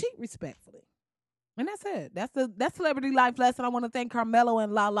respectfully. And that's it. That's celebrity life lesson. I want to thank Carmelo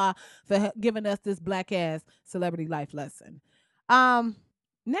and Lala for giving us this black ass celebrity life lesson.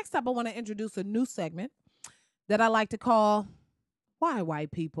 Next up, I want to introduce a new segment that I like to call "Why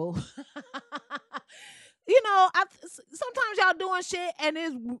White People." Sometimes y'all doing shit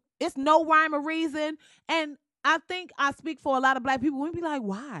and it's no rhyme or reason. And I think I speak for a lot of black people. We be like,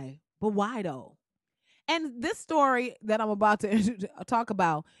 why? But why though? And this story that I'm about to talk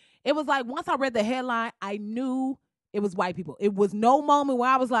about, it was like once I read the headline, I knew it was white people. It was no moment where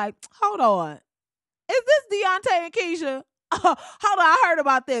I was like, hold on. Is this Deontay and Keisha? Hold on, I heard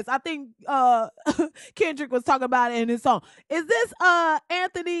about this. I think Kendrick was talking about it in his song. Is this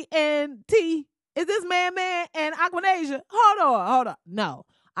Anthony and T? Is this Man and Aquanasia? Hold on. No.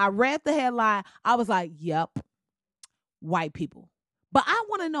 I read the headline. I was like, yep, white people. But I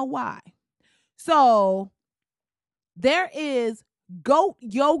want to know why. So there is goat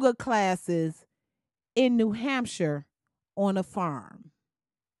yoga classes in New Hampshire on a farm.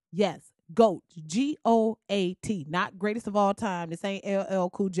 Yes, goat, GOAT, not greatest of all time. This ain't LL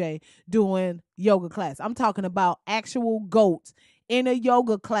Cool J doing yoga class. I'm talking about actual goats in a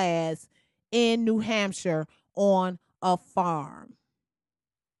yoga class in New Hampshire on a farm.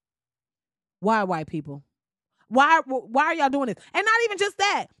 Why white people? Why are y'all doing this? And not even just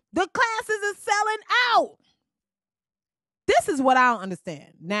that. The classes is selling out. This is what I don't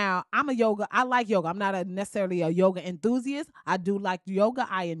understand. Now, I like yoga. I'm not necessarily a yoga enthusiast. I do like yoga.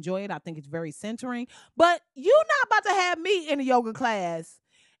 I enjoy it. I think it's very centering. But you're not about to have me in a yoga class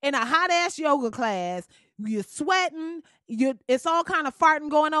in a hot ass yoga class. You're sweating. It's all kind of farting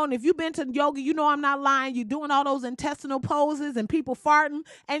going on. If you've been to yoga, you know I'm not lying. You're doing all those intestinal poses and people farting,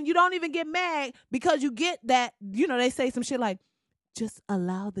 and you don't even get mad because you get that. They say some shit like, just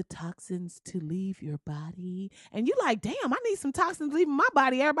allow the toxins to leave your body. And you like, damn, I need some toxins leaving my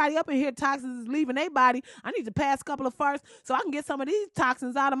body. Everybody up in here, toxins is leaving their body. I need to pass a couple of farts so I can get some of these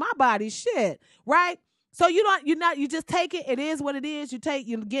toxins out of my body. Shit, right? So you just take it. It is what it is. You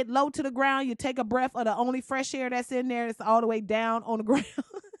get low to the ground. You take a breath of the only fresh air that's in there. It's all the way down on the ground.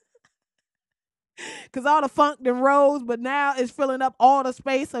 Because all the funk then rose, but now it's filling up all the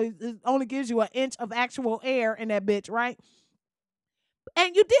space. So it only gives you an inch of actual air in that bitch, right?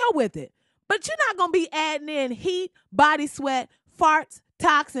 And you deal with it. But you're not going to be adding in heat, body sweat, farts,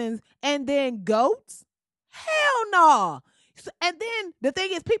 toxins, and then goats. Hell no. And then the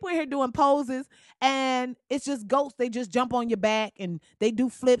thing is, people in here doing poses, and it's just goats. They just jump on your back, and they do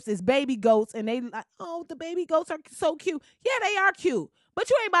flips. It's baby goats, and they like, oh, the baby goats are so cute. Yeah, they are cute. But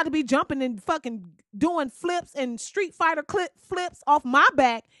you ain't about to be jumping and fucking doing flips and Street Fighter flips off my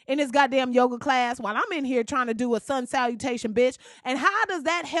back in this goddamn yoga class while I'm in here trying to do a sun salutation, bitch. And how does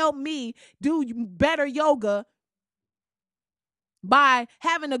that help me do better yoga by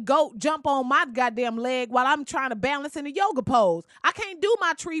having a goat jump on my goddamn leg while I'm trying to balance in a yoga pose? I can't do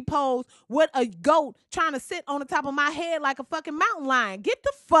my tree pose with a goat trying to sit on the top of my head like a fucking mountain lion. Get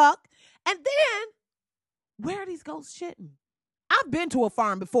the fuck. And then, where are these goats shitting? I've been to a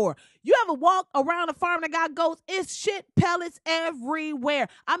farm before. You ever walk around a farm that got goats? It's shit pellets everywhere.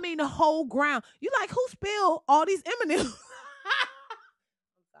 I mean, the whole ground. You like, who spilled all these M&Ms? I'm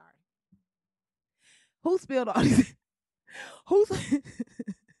sorry. Who spilled all these?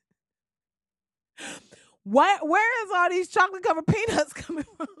 Where is all these chocolate covered peanuts coming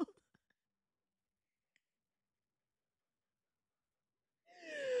from?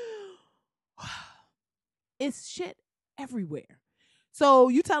 It's shit everywhere. So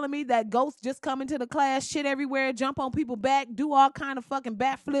you telling me that ghosts just come into the class, shit everywhere, jump on people's back, do all kind of fucking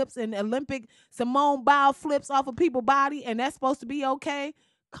bat flips and Olympic Simone Biles flips off of people's body, and that's supposed to be okay?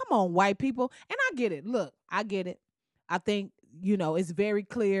 Come on, white people. And I get it. Look, I get it. I think, it's very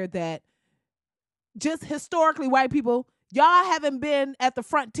clear that just historically, white people, y'all haven't been at the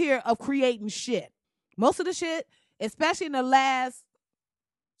frontier of creating shit. Most of the shit, especially in the last,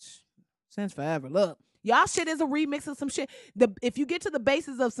 since forever, look, y'all shit is a remix of some shit. If you get to the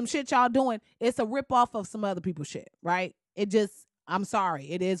basis of some shit y'all doing, it's a ripoff of some other people's shit, right? I'm sorry,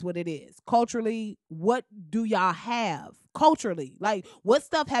 it is what it is. Culturally, what do y'all have? Culturally, like, what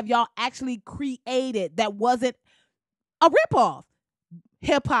stuff have y'all actually created that wasn't a ripoff?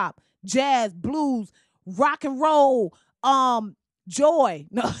 Hip hop, jazz, blues, rock and roll, joy.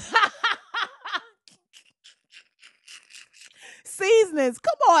 No. Seasonings.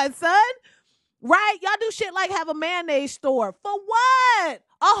 Come on, son. Right? Y'all do shit like have a mayonnaise store. For what?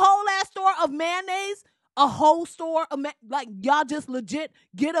 A whole ass store of mayonnaise? A whole store of like, y'all just legit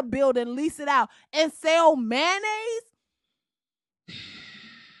get a building, lease it out, and sell mayonnaise?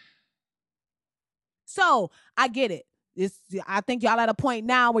 So I get it. I think y'all at a point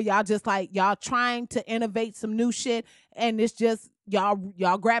now where y'all just like, y'all trying to innovate some new shit, and it's just y'all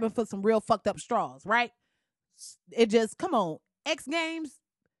grabbing for some real fucked up straws, right? It just, come on, X Games,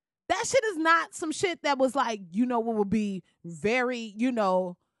 that shit is not some shit that was like, what would be very,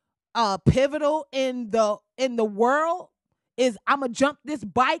 pivotal in the world is I'ma jump this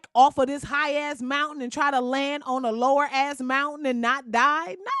bike off of this high ass mountain and try to land on a lower ass mountain and not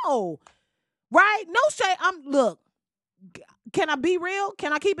die. No, right? No shade. Look. Can I be real?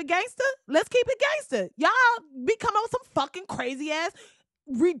 Can I keep it gangster? Let's keep it gangster. Y'all be coming with some fucking crazy ass,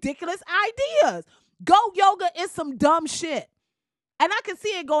 ridiculous ideas. Go yoga is some dumb shit. And I can see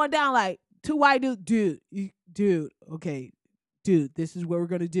it going down like, two white dudes, dude, okay, dude, this is what we're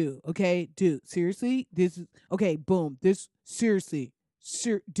going to do. Okay, dude, seriously? This is, okay, boom, this, seriously,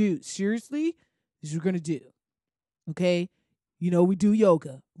 dude, seriously? This is what we're going to do. Okay? We do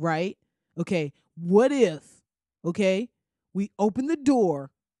yoga, right? Okay, what if, okay, we open the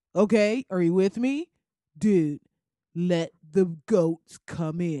door, okay? Are you with me? Dude, let the goats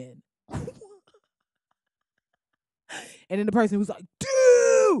come in. And then the person was like,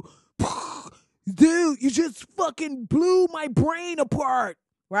 dude, you just fucking blew my brain apart,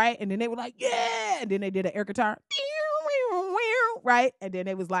 right? And then they were like, yeah. And then they did an air guitar, right? And then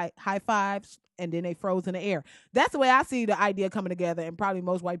they was like, high fives. And then they froze in the air. That's the way I see the idea coming together, and probably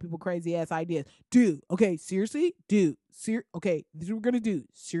most white people crazy ass ideas. Dude, okay, seriously? Dude, okay, this is what we're going to do.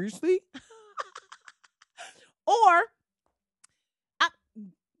 Seriously? Or,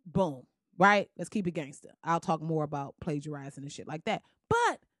 boom, right? Let's keep it gangster. I'll talk more about plagiarizing and shit like that.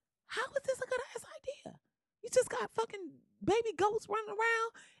 But got fucking baby goats running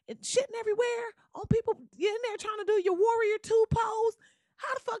around and shitting everywhere on people. You're in there trying to do your warrior two pose.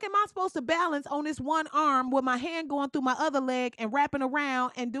 How the fuck am I supposed to balance on this one arm with my hand going through my other leg and wrapping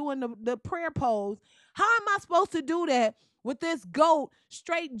around and doing the prayer pose? How am I supposed to do that with this goat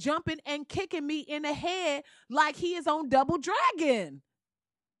straight jumping and kicking me in the head like he is on Double Dragon?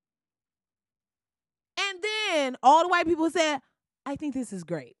 And then all the white people said, I think this is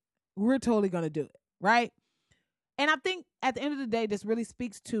great. We're totally going to do it, right? And I think at the end of the day, this really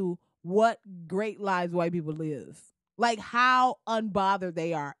speaks to what great lives white people live. Like how unbothered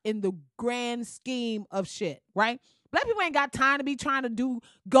they are in the grand scheme of shit, right? Black people ain't got time to be trying to do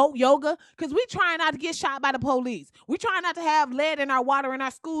goat yoga because we trying not to get shot by the police. We trying not to have lead in our water and our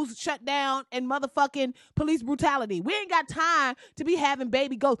schools shut down and motherfucking police brutality. We ain't got time to be having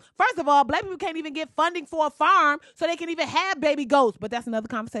baby goats. First of all, black people can't even get funding for a farm so they can even have baby goats. But that's another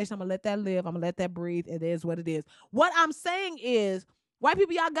conversation. I'm going to let that live. I'm going to let that breathe. It is what it is. What I'm saying is, white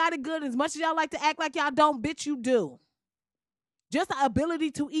people, y'all got it good. As much as y'all like to act like y'all don't, bitch, you do. Just the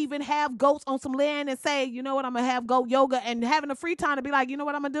ability to even have goats on some land and say, you know what, I'm going to have goat yoga, and having the free time to be like, you know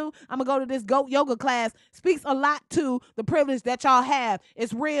what I'm going to do? I'm going to go to this goat yoga class speaks a lot to the privilege that y'all have.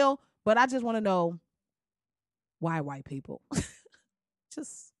 It's real, but I just want to know why white people?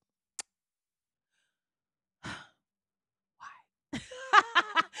 Just why?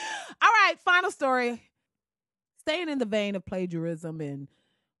 All right, final story. Staying in the vein of plagiarism and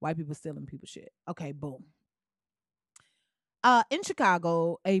white people stealing people's shit. Okay, boom. In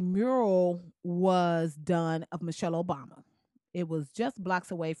Chicago, a mural was done of Michelle Obama. It was just blocks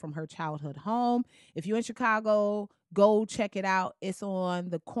away from her childhood home. If you're in Chicago, go check it out. It's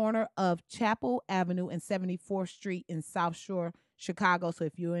on the corner of Chapel Avenue and 74th Street in South Shore, Chicago. So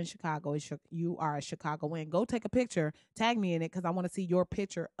if you're in Chicago, you are a Chicagoan, go take a picture, tag me in it because I want to see your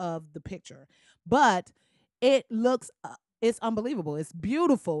picture of the picture. But it looks it's unbelievable. It's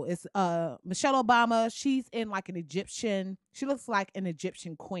beautiful. It's Michelle Obama. She's in like an Egyptian. She looks like an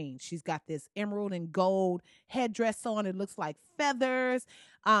Egyptian queen. She's got this emerald and gold headdress on. It looks like feathers.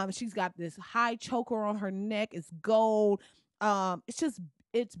 She's got this high choker on her neck. It's gold.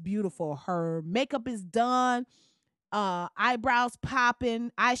 It's beautiful. Her makeup is done. Eyebrows popping,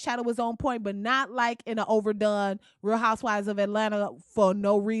 eyeshadow was on point, but not like in an overdone Real Housewives of Atlanta for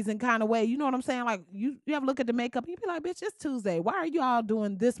no reason kind of way. You know what I'm saying? Like you have a look at the makeup and you be like, bitch, it's Tuesday. Why are you all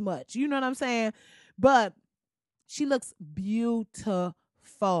doing this much? You know what I'm saying? But she looks beautiful.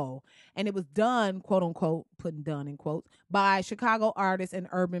 And it was done, quote unquote, putting done in quotes, by Chicago artist and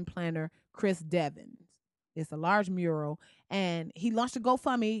urban planner Chris Devins. It's a large mural, and he launched a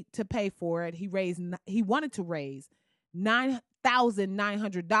GoFundMe to pay for it. He wanted to raise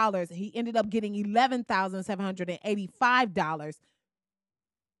 $9,900. He ended up getting $11,785.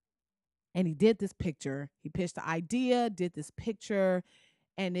 And he did this picture. He pitched the idea, did this picture,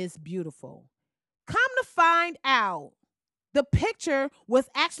 and it's beautiful. Come to find out, the picture was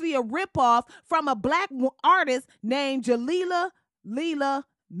actually a ripoff from a black artist named Jalila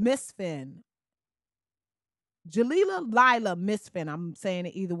Misfin. Jalila Lila Misfin. I'm saying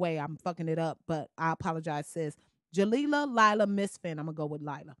it either way. I'm fucking it up, but I apologize, sis. Jalila Lila Misfin. I'm gonna go with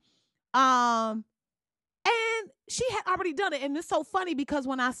Lila. And she had already done it. And it's so funny because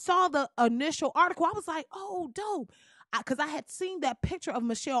when I saw the initial article, I was like, oh, dope. Because I had seen that picture of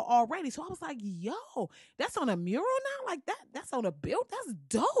Michelle already. So I was like, yo, that's on a mural now? Like that's on a build? That's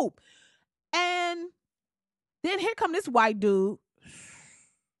dope. And then here come this white dude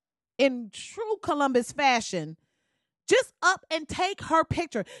in true Columbus fashion, just up and take her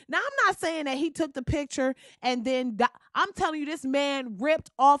picture. Now, I'm not saying that he took the picture and then I'm telling you, this man ripped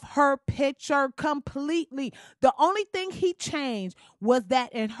off her picture completely. The only thing he changed was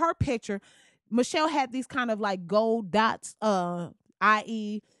that in her picture, Michelle had these kind of like gold dots,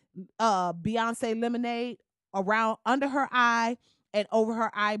 i.e. Beyonce lemonade around under her eye and over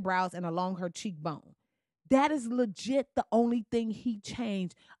her eyebrows and along her cheekbone. That is legit the only thing he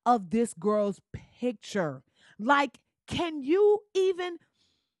changed of this girl's picture. Like, can you even? And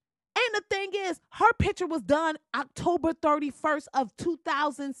the thing is, her picture was done October 31st of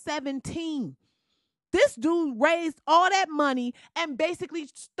 2017. This dude raised all that money and basically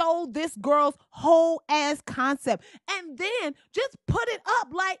stole this girl's whole ass concept. And then just put it up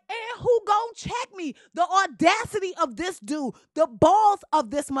like, and who gon' check me? The audacity of this dude, the balls of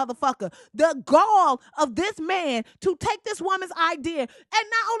this motherfucker, the gall of this man to take this woman's idea. And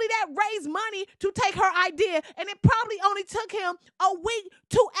not only that, raise money to take her idea. And it probably only took him a week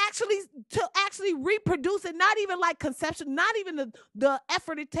to actually reproduce it. Not even like conception, not even the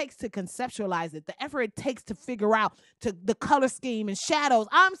effort it takes to conceptualize it. The effort whatever it takes to figure out to the color scheme and shadows.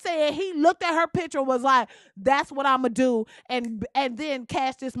 I'm saying he looked at her picture, was like, that's what I'm gonna do, and then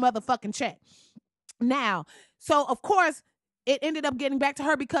cash this motherfucking check. Now, so of course, it ended up getting back to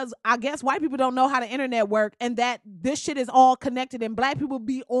her because I guess white people don't know how the internet work, and that this shit is all connected, and black people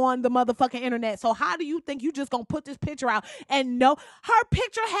be on the motherfucking internet. So how do you think you just gonna put this picture out and no, her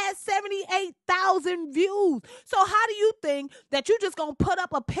picture has 78,000 views? So how do you think that you just gonna put up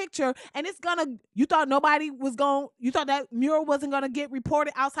a picture and it's gonna, you thought that mural wasn't gonna get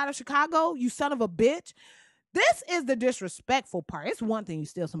reported outside of Chicago, you son of a bitch? This is the disrespectful part. It's one thing you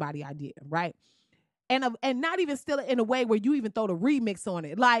steal somebody's idea, right? And not even steal it in a way where you even throw the remix on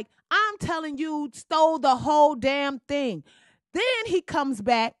it. Like, I'm telling you, stole the whole damn thing. Then he comes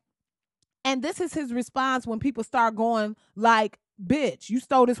back, and this is his response when people start going like, bitch, you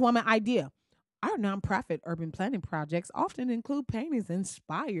stole this woman's idea. Our nonprofit urban planning projects often include paintings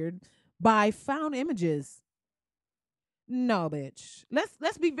inspired by found images. No, bitch.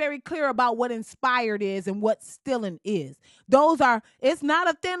 Let's be very clear about what inspired is and what stealing is. It's not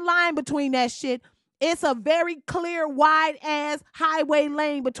a thin line between that shit. It's a very clear, wide ass highway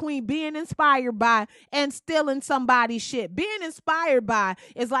lane between being inspired by and stealing somebody's shit. Being inspired by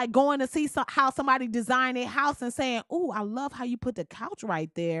is like going to see how somebody designed a house and saying, "Oh, I love how you put the couch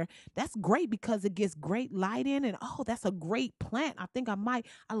right there. That's great because it gets great light in, and oh, that's a great plant. I think I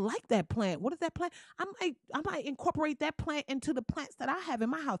like that plant. What is that plant? I might incorporate that plant into the plants that I have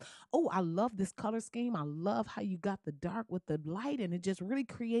in my house. Oh, I love this color scheme. I love how you got the dark with the light, and it just really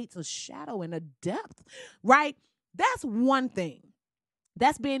creates a shadow and a depth." Right? That's one thing.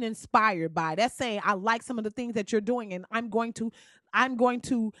 That's being inspired by. That's saying, I like some of the things that you're doing, and I'm going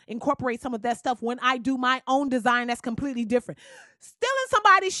to incorporate some of that stuff when I do my own design that's completely different. Stealing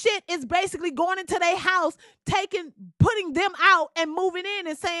somebody's shit is basically going into their house, putting them out and moving in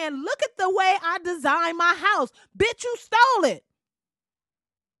and saying, look at the way I designed my house. Bitch, you stole it.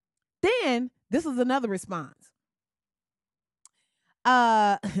 Then this is another response.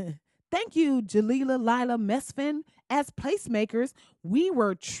 Thank you, Jalila Lila Mesfin. As placemakers, we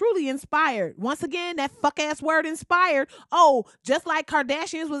were truly inspired. Once again, that fuck ass word inspired. Oh, just like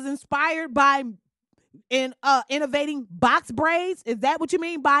Kardashians was inspired by innovating box braids. Is that what you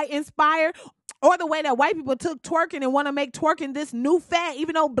mean by inspired? Or the way that white people took twerking and want to make twerking this new fad,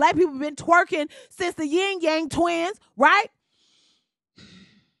 even though black people have been twerking since the Yin Yang twins, right?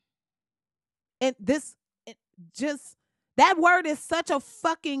 And that word is such a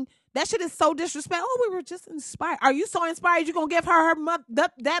fucking, that shit is so disrespectful. Oh, we were just inspired. Are you so inspired you're going to give her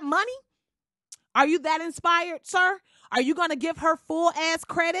that money? Are you that inspired, sir? Are you going to give her full ass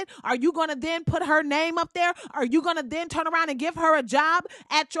credit? Are you going to then put her name up there? Are you going to then turn around and give her a job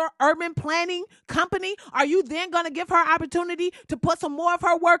at your urban planning company? Are you then going to give her opportunity to put some more of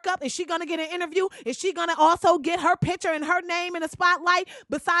her work up? Is she going to get an interview? Is she going to also get her picture and her name in the spotlight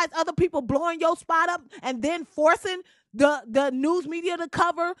besides other people blowing your spot up and then forcing the news media to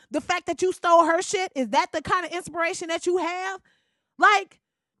cover the fact that you stole her shit? Is that the kind of inspiration that you have? Like,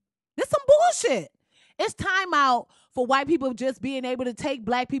 this some bullshit. It's time out for white people just being able to take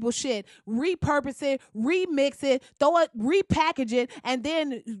black people's shit, repurpose it, remix it, throw it, repackage it, and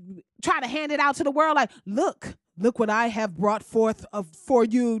then try to hand it out to the world like, look what I have brought forth for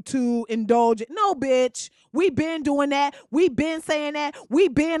you to indulge. No, bitch. We been doing that. We been saying that. We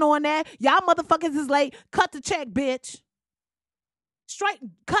been on that. Y'all motherfuckers is late. Cut the check, bitch. Straight,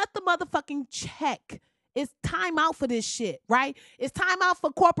 cut the motherfucking check. It's time out for this shit, right? It's time out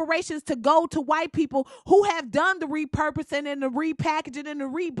for corporations to go to white people who have done the repurposing and the repackaging and the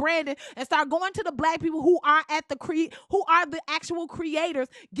rebranding and start going to the black people who are who are the actual creators,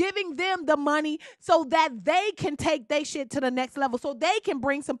 giving them the money so that they can take their shit to the next level, so they can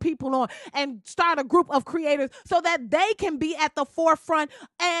bring some people on and start a group of creators so that they can be at the forefront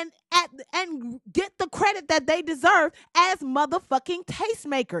and get the credit that they deserve as motherfucking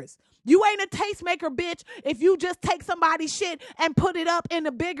tastemakers. You ain't a tastemaker, bitch, if you just take somebody's shit and put it up in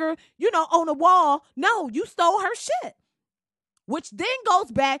a bigger, on the wall. No, you stole her shit. Which then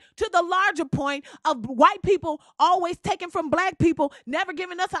goes back to the larger point of white people always taking from black people, never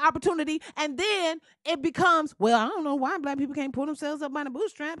giving us an opportunity. And then it becomes, well, I don't know why black people can't pull themselves up by the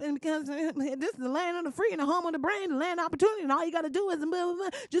bootstraps. And because this is the land of the free and the home of the brain, the land of opportunity. And all you got to do is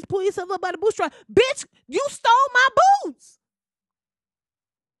just pull yourself up by the bootstrap. Bitch, you stole my boots.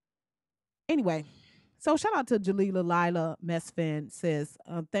 Anyway, so shout out to Jalila Lila Mesfin, says,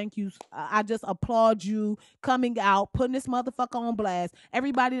 thank you. I just applaud you coming out, putting this motherfucker on blast.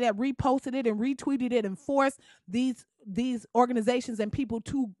 Everybody that reposted it and retweeted it and forced these these organizations and people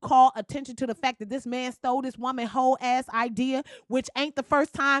to call attention to the fact that this man stole this woman whole ass idea, which ain't the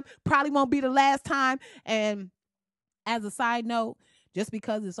first time, probably won't be the last time. And as a side note, just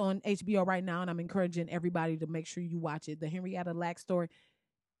because it's on HBO right now, and I'm encouraging everybody to make sure you watch it, the Henrietta Lacks story,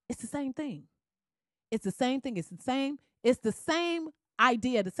 it's the same thing. It's the same thing. It's the same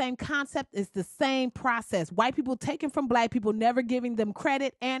idea, the same concept. It's the same process. White people taking from black people, never giving them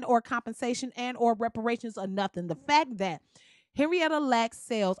credit and or compensation and or reparations or nothing. The fact that Henrietta Lacks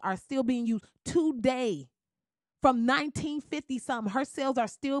cells are still being used today, from 1950 something, her cells are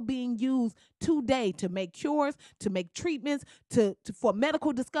still being used today to make cures, to make treatments, for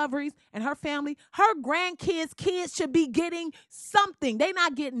medical discoveries. And her family, her grandkids, kids should be getting something. They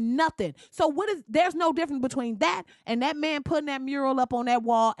not getting nothing. So there's no difference between that and that man putting that mural up on that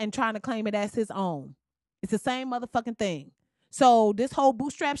wall and trying to claim it as his own. It's the same motherfucking thing. So this whole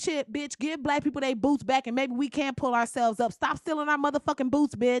bootstrap shit, bitch, give black people their boots back and maybe we can pull ourselves up. Stop stealing our motherfucking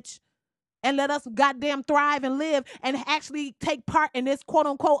boots, bitch. And let us goddamn thrive and live and actually take part in this quote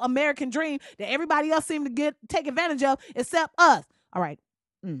unquote American dream that everybody else seems to take advantage of except us. All right.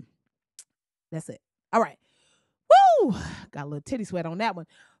 That's it. All right. Woo! Got a little titty sweat on that one.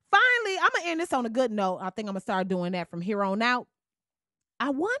 Finally, I'm going to end this on a good note. I think I'm going to start doing that from here on out. I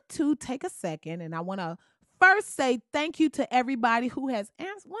want to take a second and I want to first say thank you to everybody who has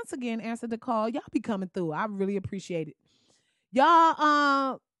once again answered the call. Y'all be coming through. I really appreciate it.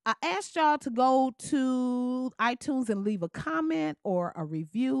 Y'all, I asked y'all to go to iTunes and leave a comment or a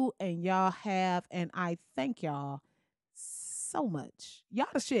review, and y'all have, and I thank y'all so much. Y'all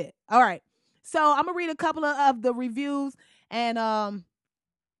the shit. All right. So I'm going to read a couple of the reviews, and I'll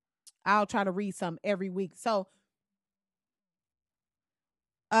try to read some every week. So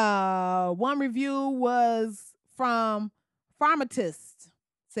one review was from Pharmatist.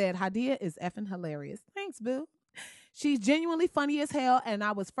 Said, Hadia is effing hilarious. Thanks, boo. She's genuinely funny as hell, and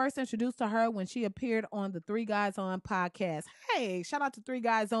I was first introduced to her when she appeared on the Three Guys On podcast. Hey, shout out to Three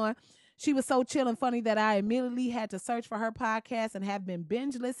Guys On. She was so chill and funny that I immediately had to search for her podcast and have been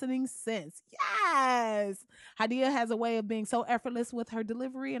binge listening since. Yes! Hadia has a way of being so effortless with her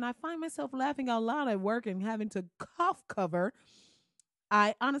delivery, and I find myself laughing out loud at work and having to cough cover.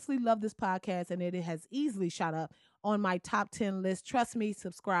 I honestly love this podcast, and it has easily shot up on my top 10 list. Trust me,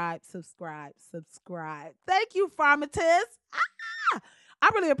 subscribe. Thank you, Pharmatist. I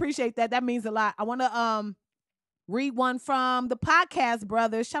really appreciate that. That means a lot. I want to read one from the Podcast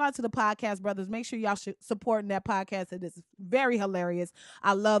Brothers. Shout out to the Podcast Brothers. Make sure y'all supporting that podcast. It is very hilarious.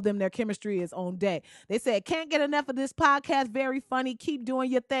 I love them. Their chemistry is on deck. They said, can't get enough of this podcast. Very funny. Keep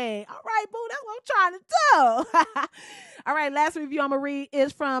doing your thing. All right, boo. That's what I'm trying to do. All right, last review I'm going to read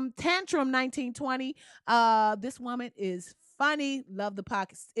is from Tantrum 1920. This woman is funny. Love the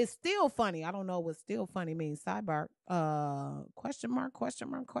podcast. It's still funny. I don't know what still funny means. Sidebar. Question mark.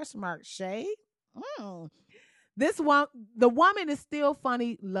 Shade? The woman is still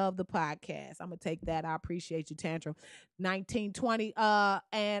funny. Love the podcast. I'm gonna take that. I appreciate you, Tantrum 1920.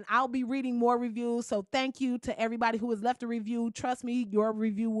 And I'll be reading more reviews. So thank you to everybody who has left a review. Trust me, your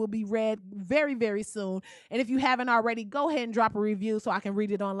review will be read very, very soon. And if you haven't already, go ahead and drop a review so I can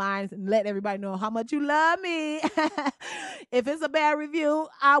read it online and let everybody know how much you love me. If it's a bad review,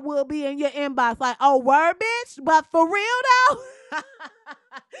 I will be in your inbox like, oh, word, bitch. But for real though.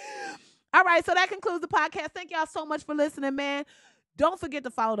 All right, so that concludes the podcast. Thank y'all so much for listening, man. Don't forget to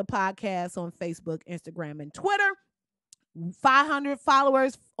follow the podcast on Facebook, Instagram, and Twitter. 500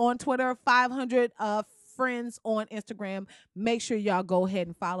 followers on Twitter, 500 friends on Instagram. Make sure y'all go ahead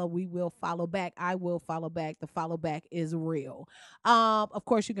and follow. We will follow back. I will follow back. The follow back is real. Of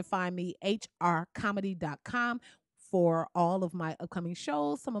course, you can find me hrcomedy.com for all of my upcoming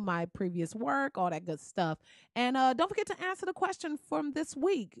shows, some of my previous work, all that good stuff. And don't forget to answer the question from this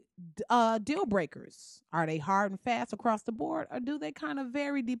week. Deal breakers. Are they hard and fast across the board, or do they kind of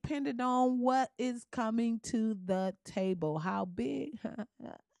vary depending on what is coming to the table? How big?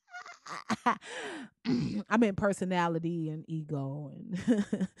 I mean personality and ego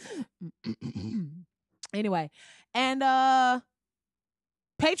and anyway. And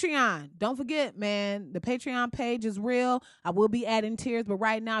Patreon. Don't forget, man, the Patreon page is real. I will be adding tiers, but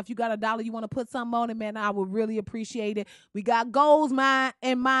right now, if you got $1 you want to put something on it, man, I would really appreciate it. We got goals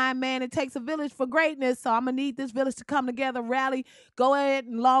in mind, man. It takes a village for greatness, so I'm going to need this village to come together, rally. Go ahead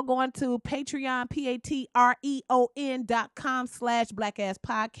and log on to Patreon,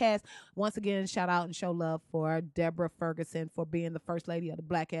 patreon.com/blackass-podcast. Once again, shout out and show love for Deborah Ferguson for being the first lady of the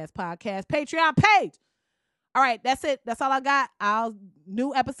Black Ass Podcast Patreon page. All right, that's it. That's all I got.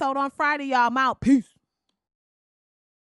 New episode on Friday, y'all. I'm out. Peace.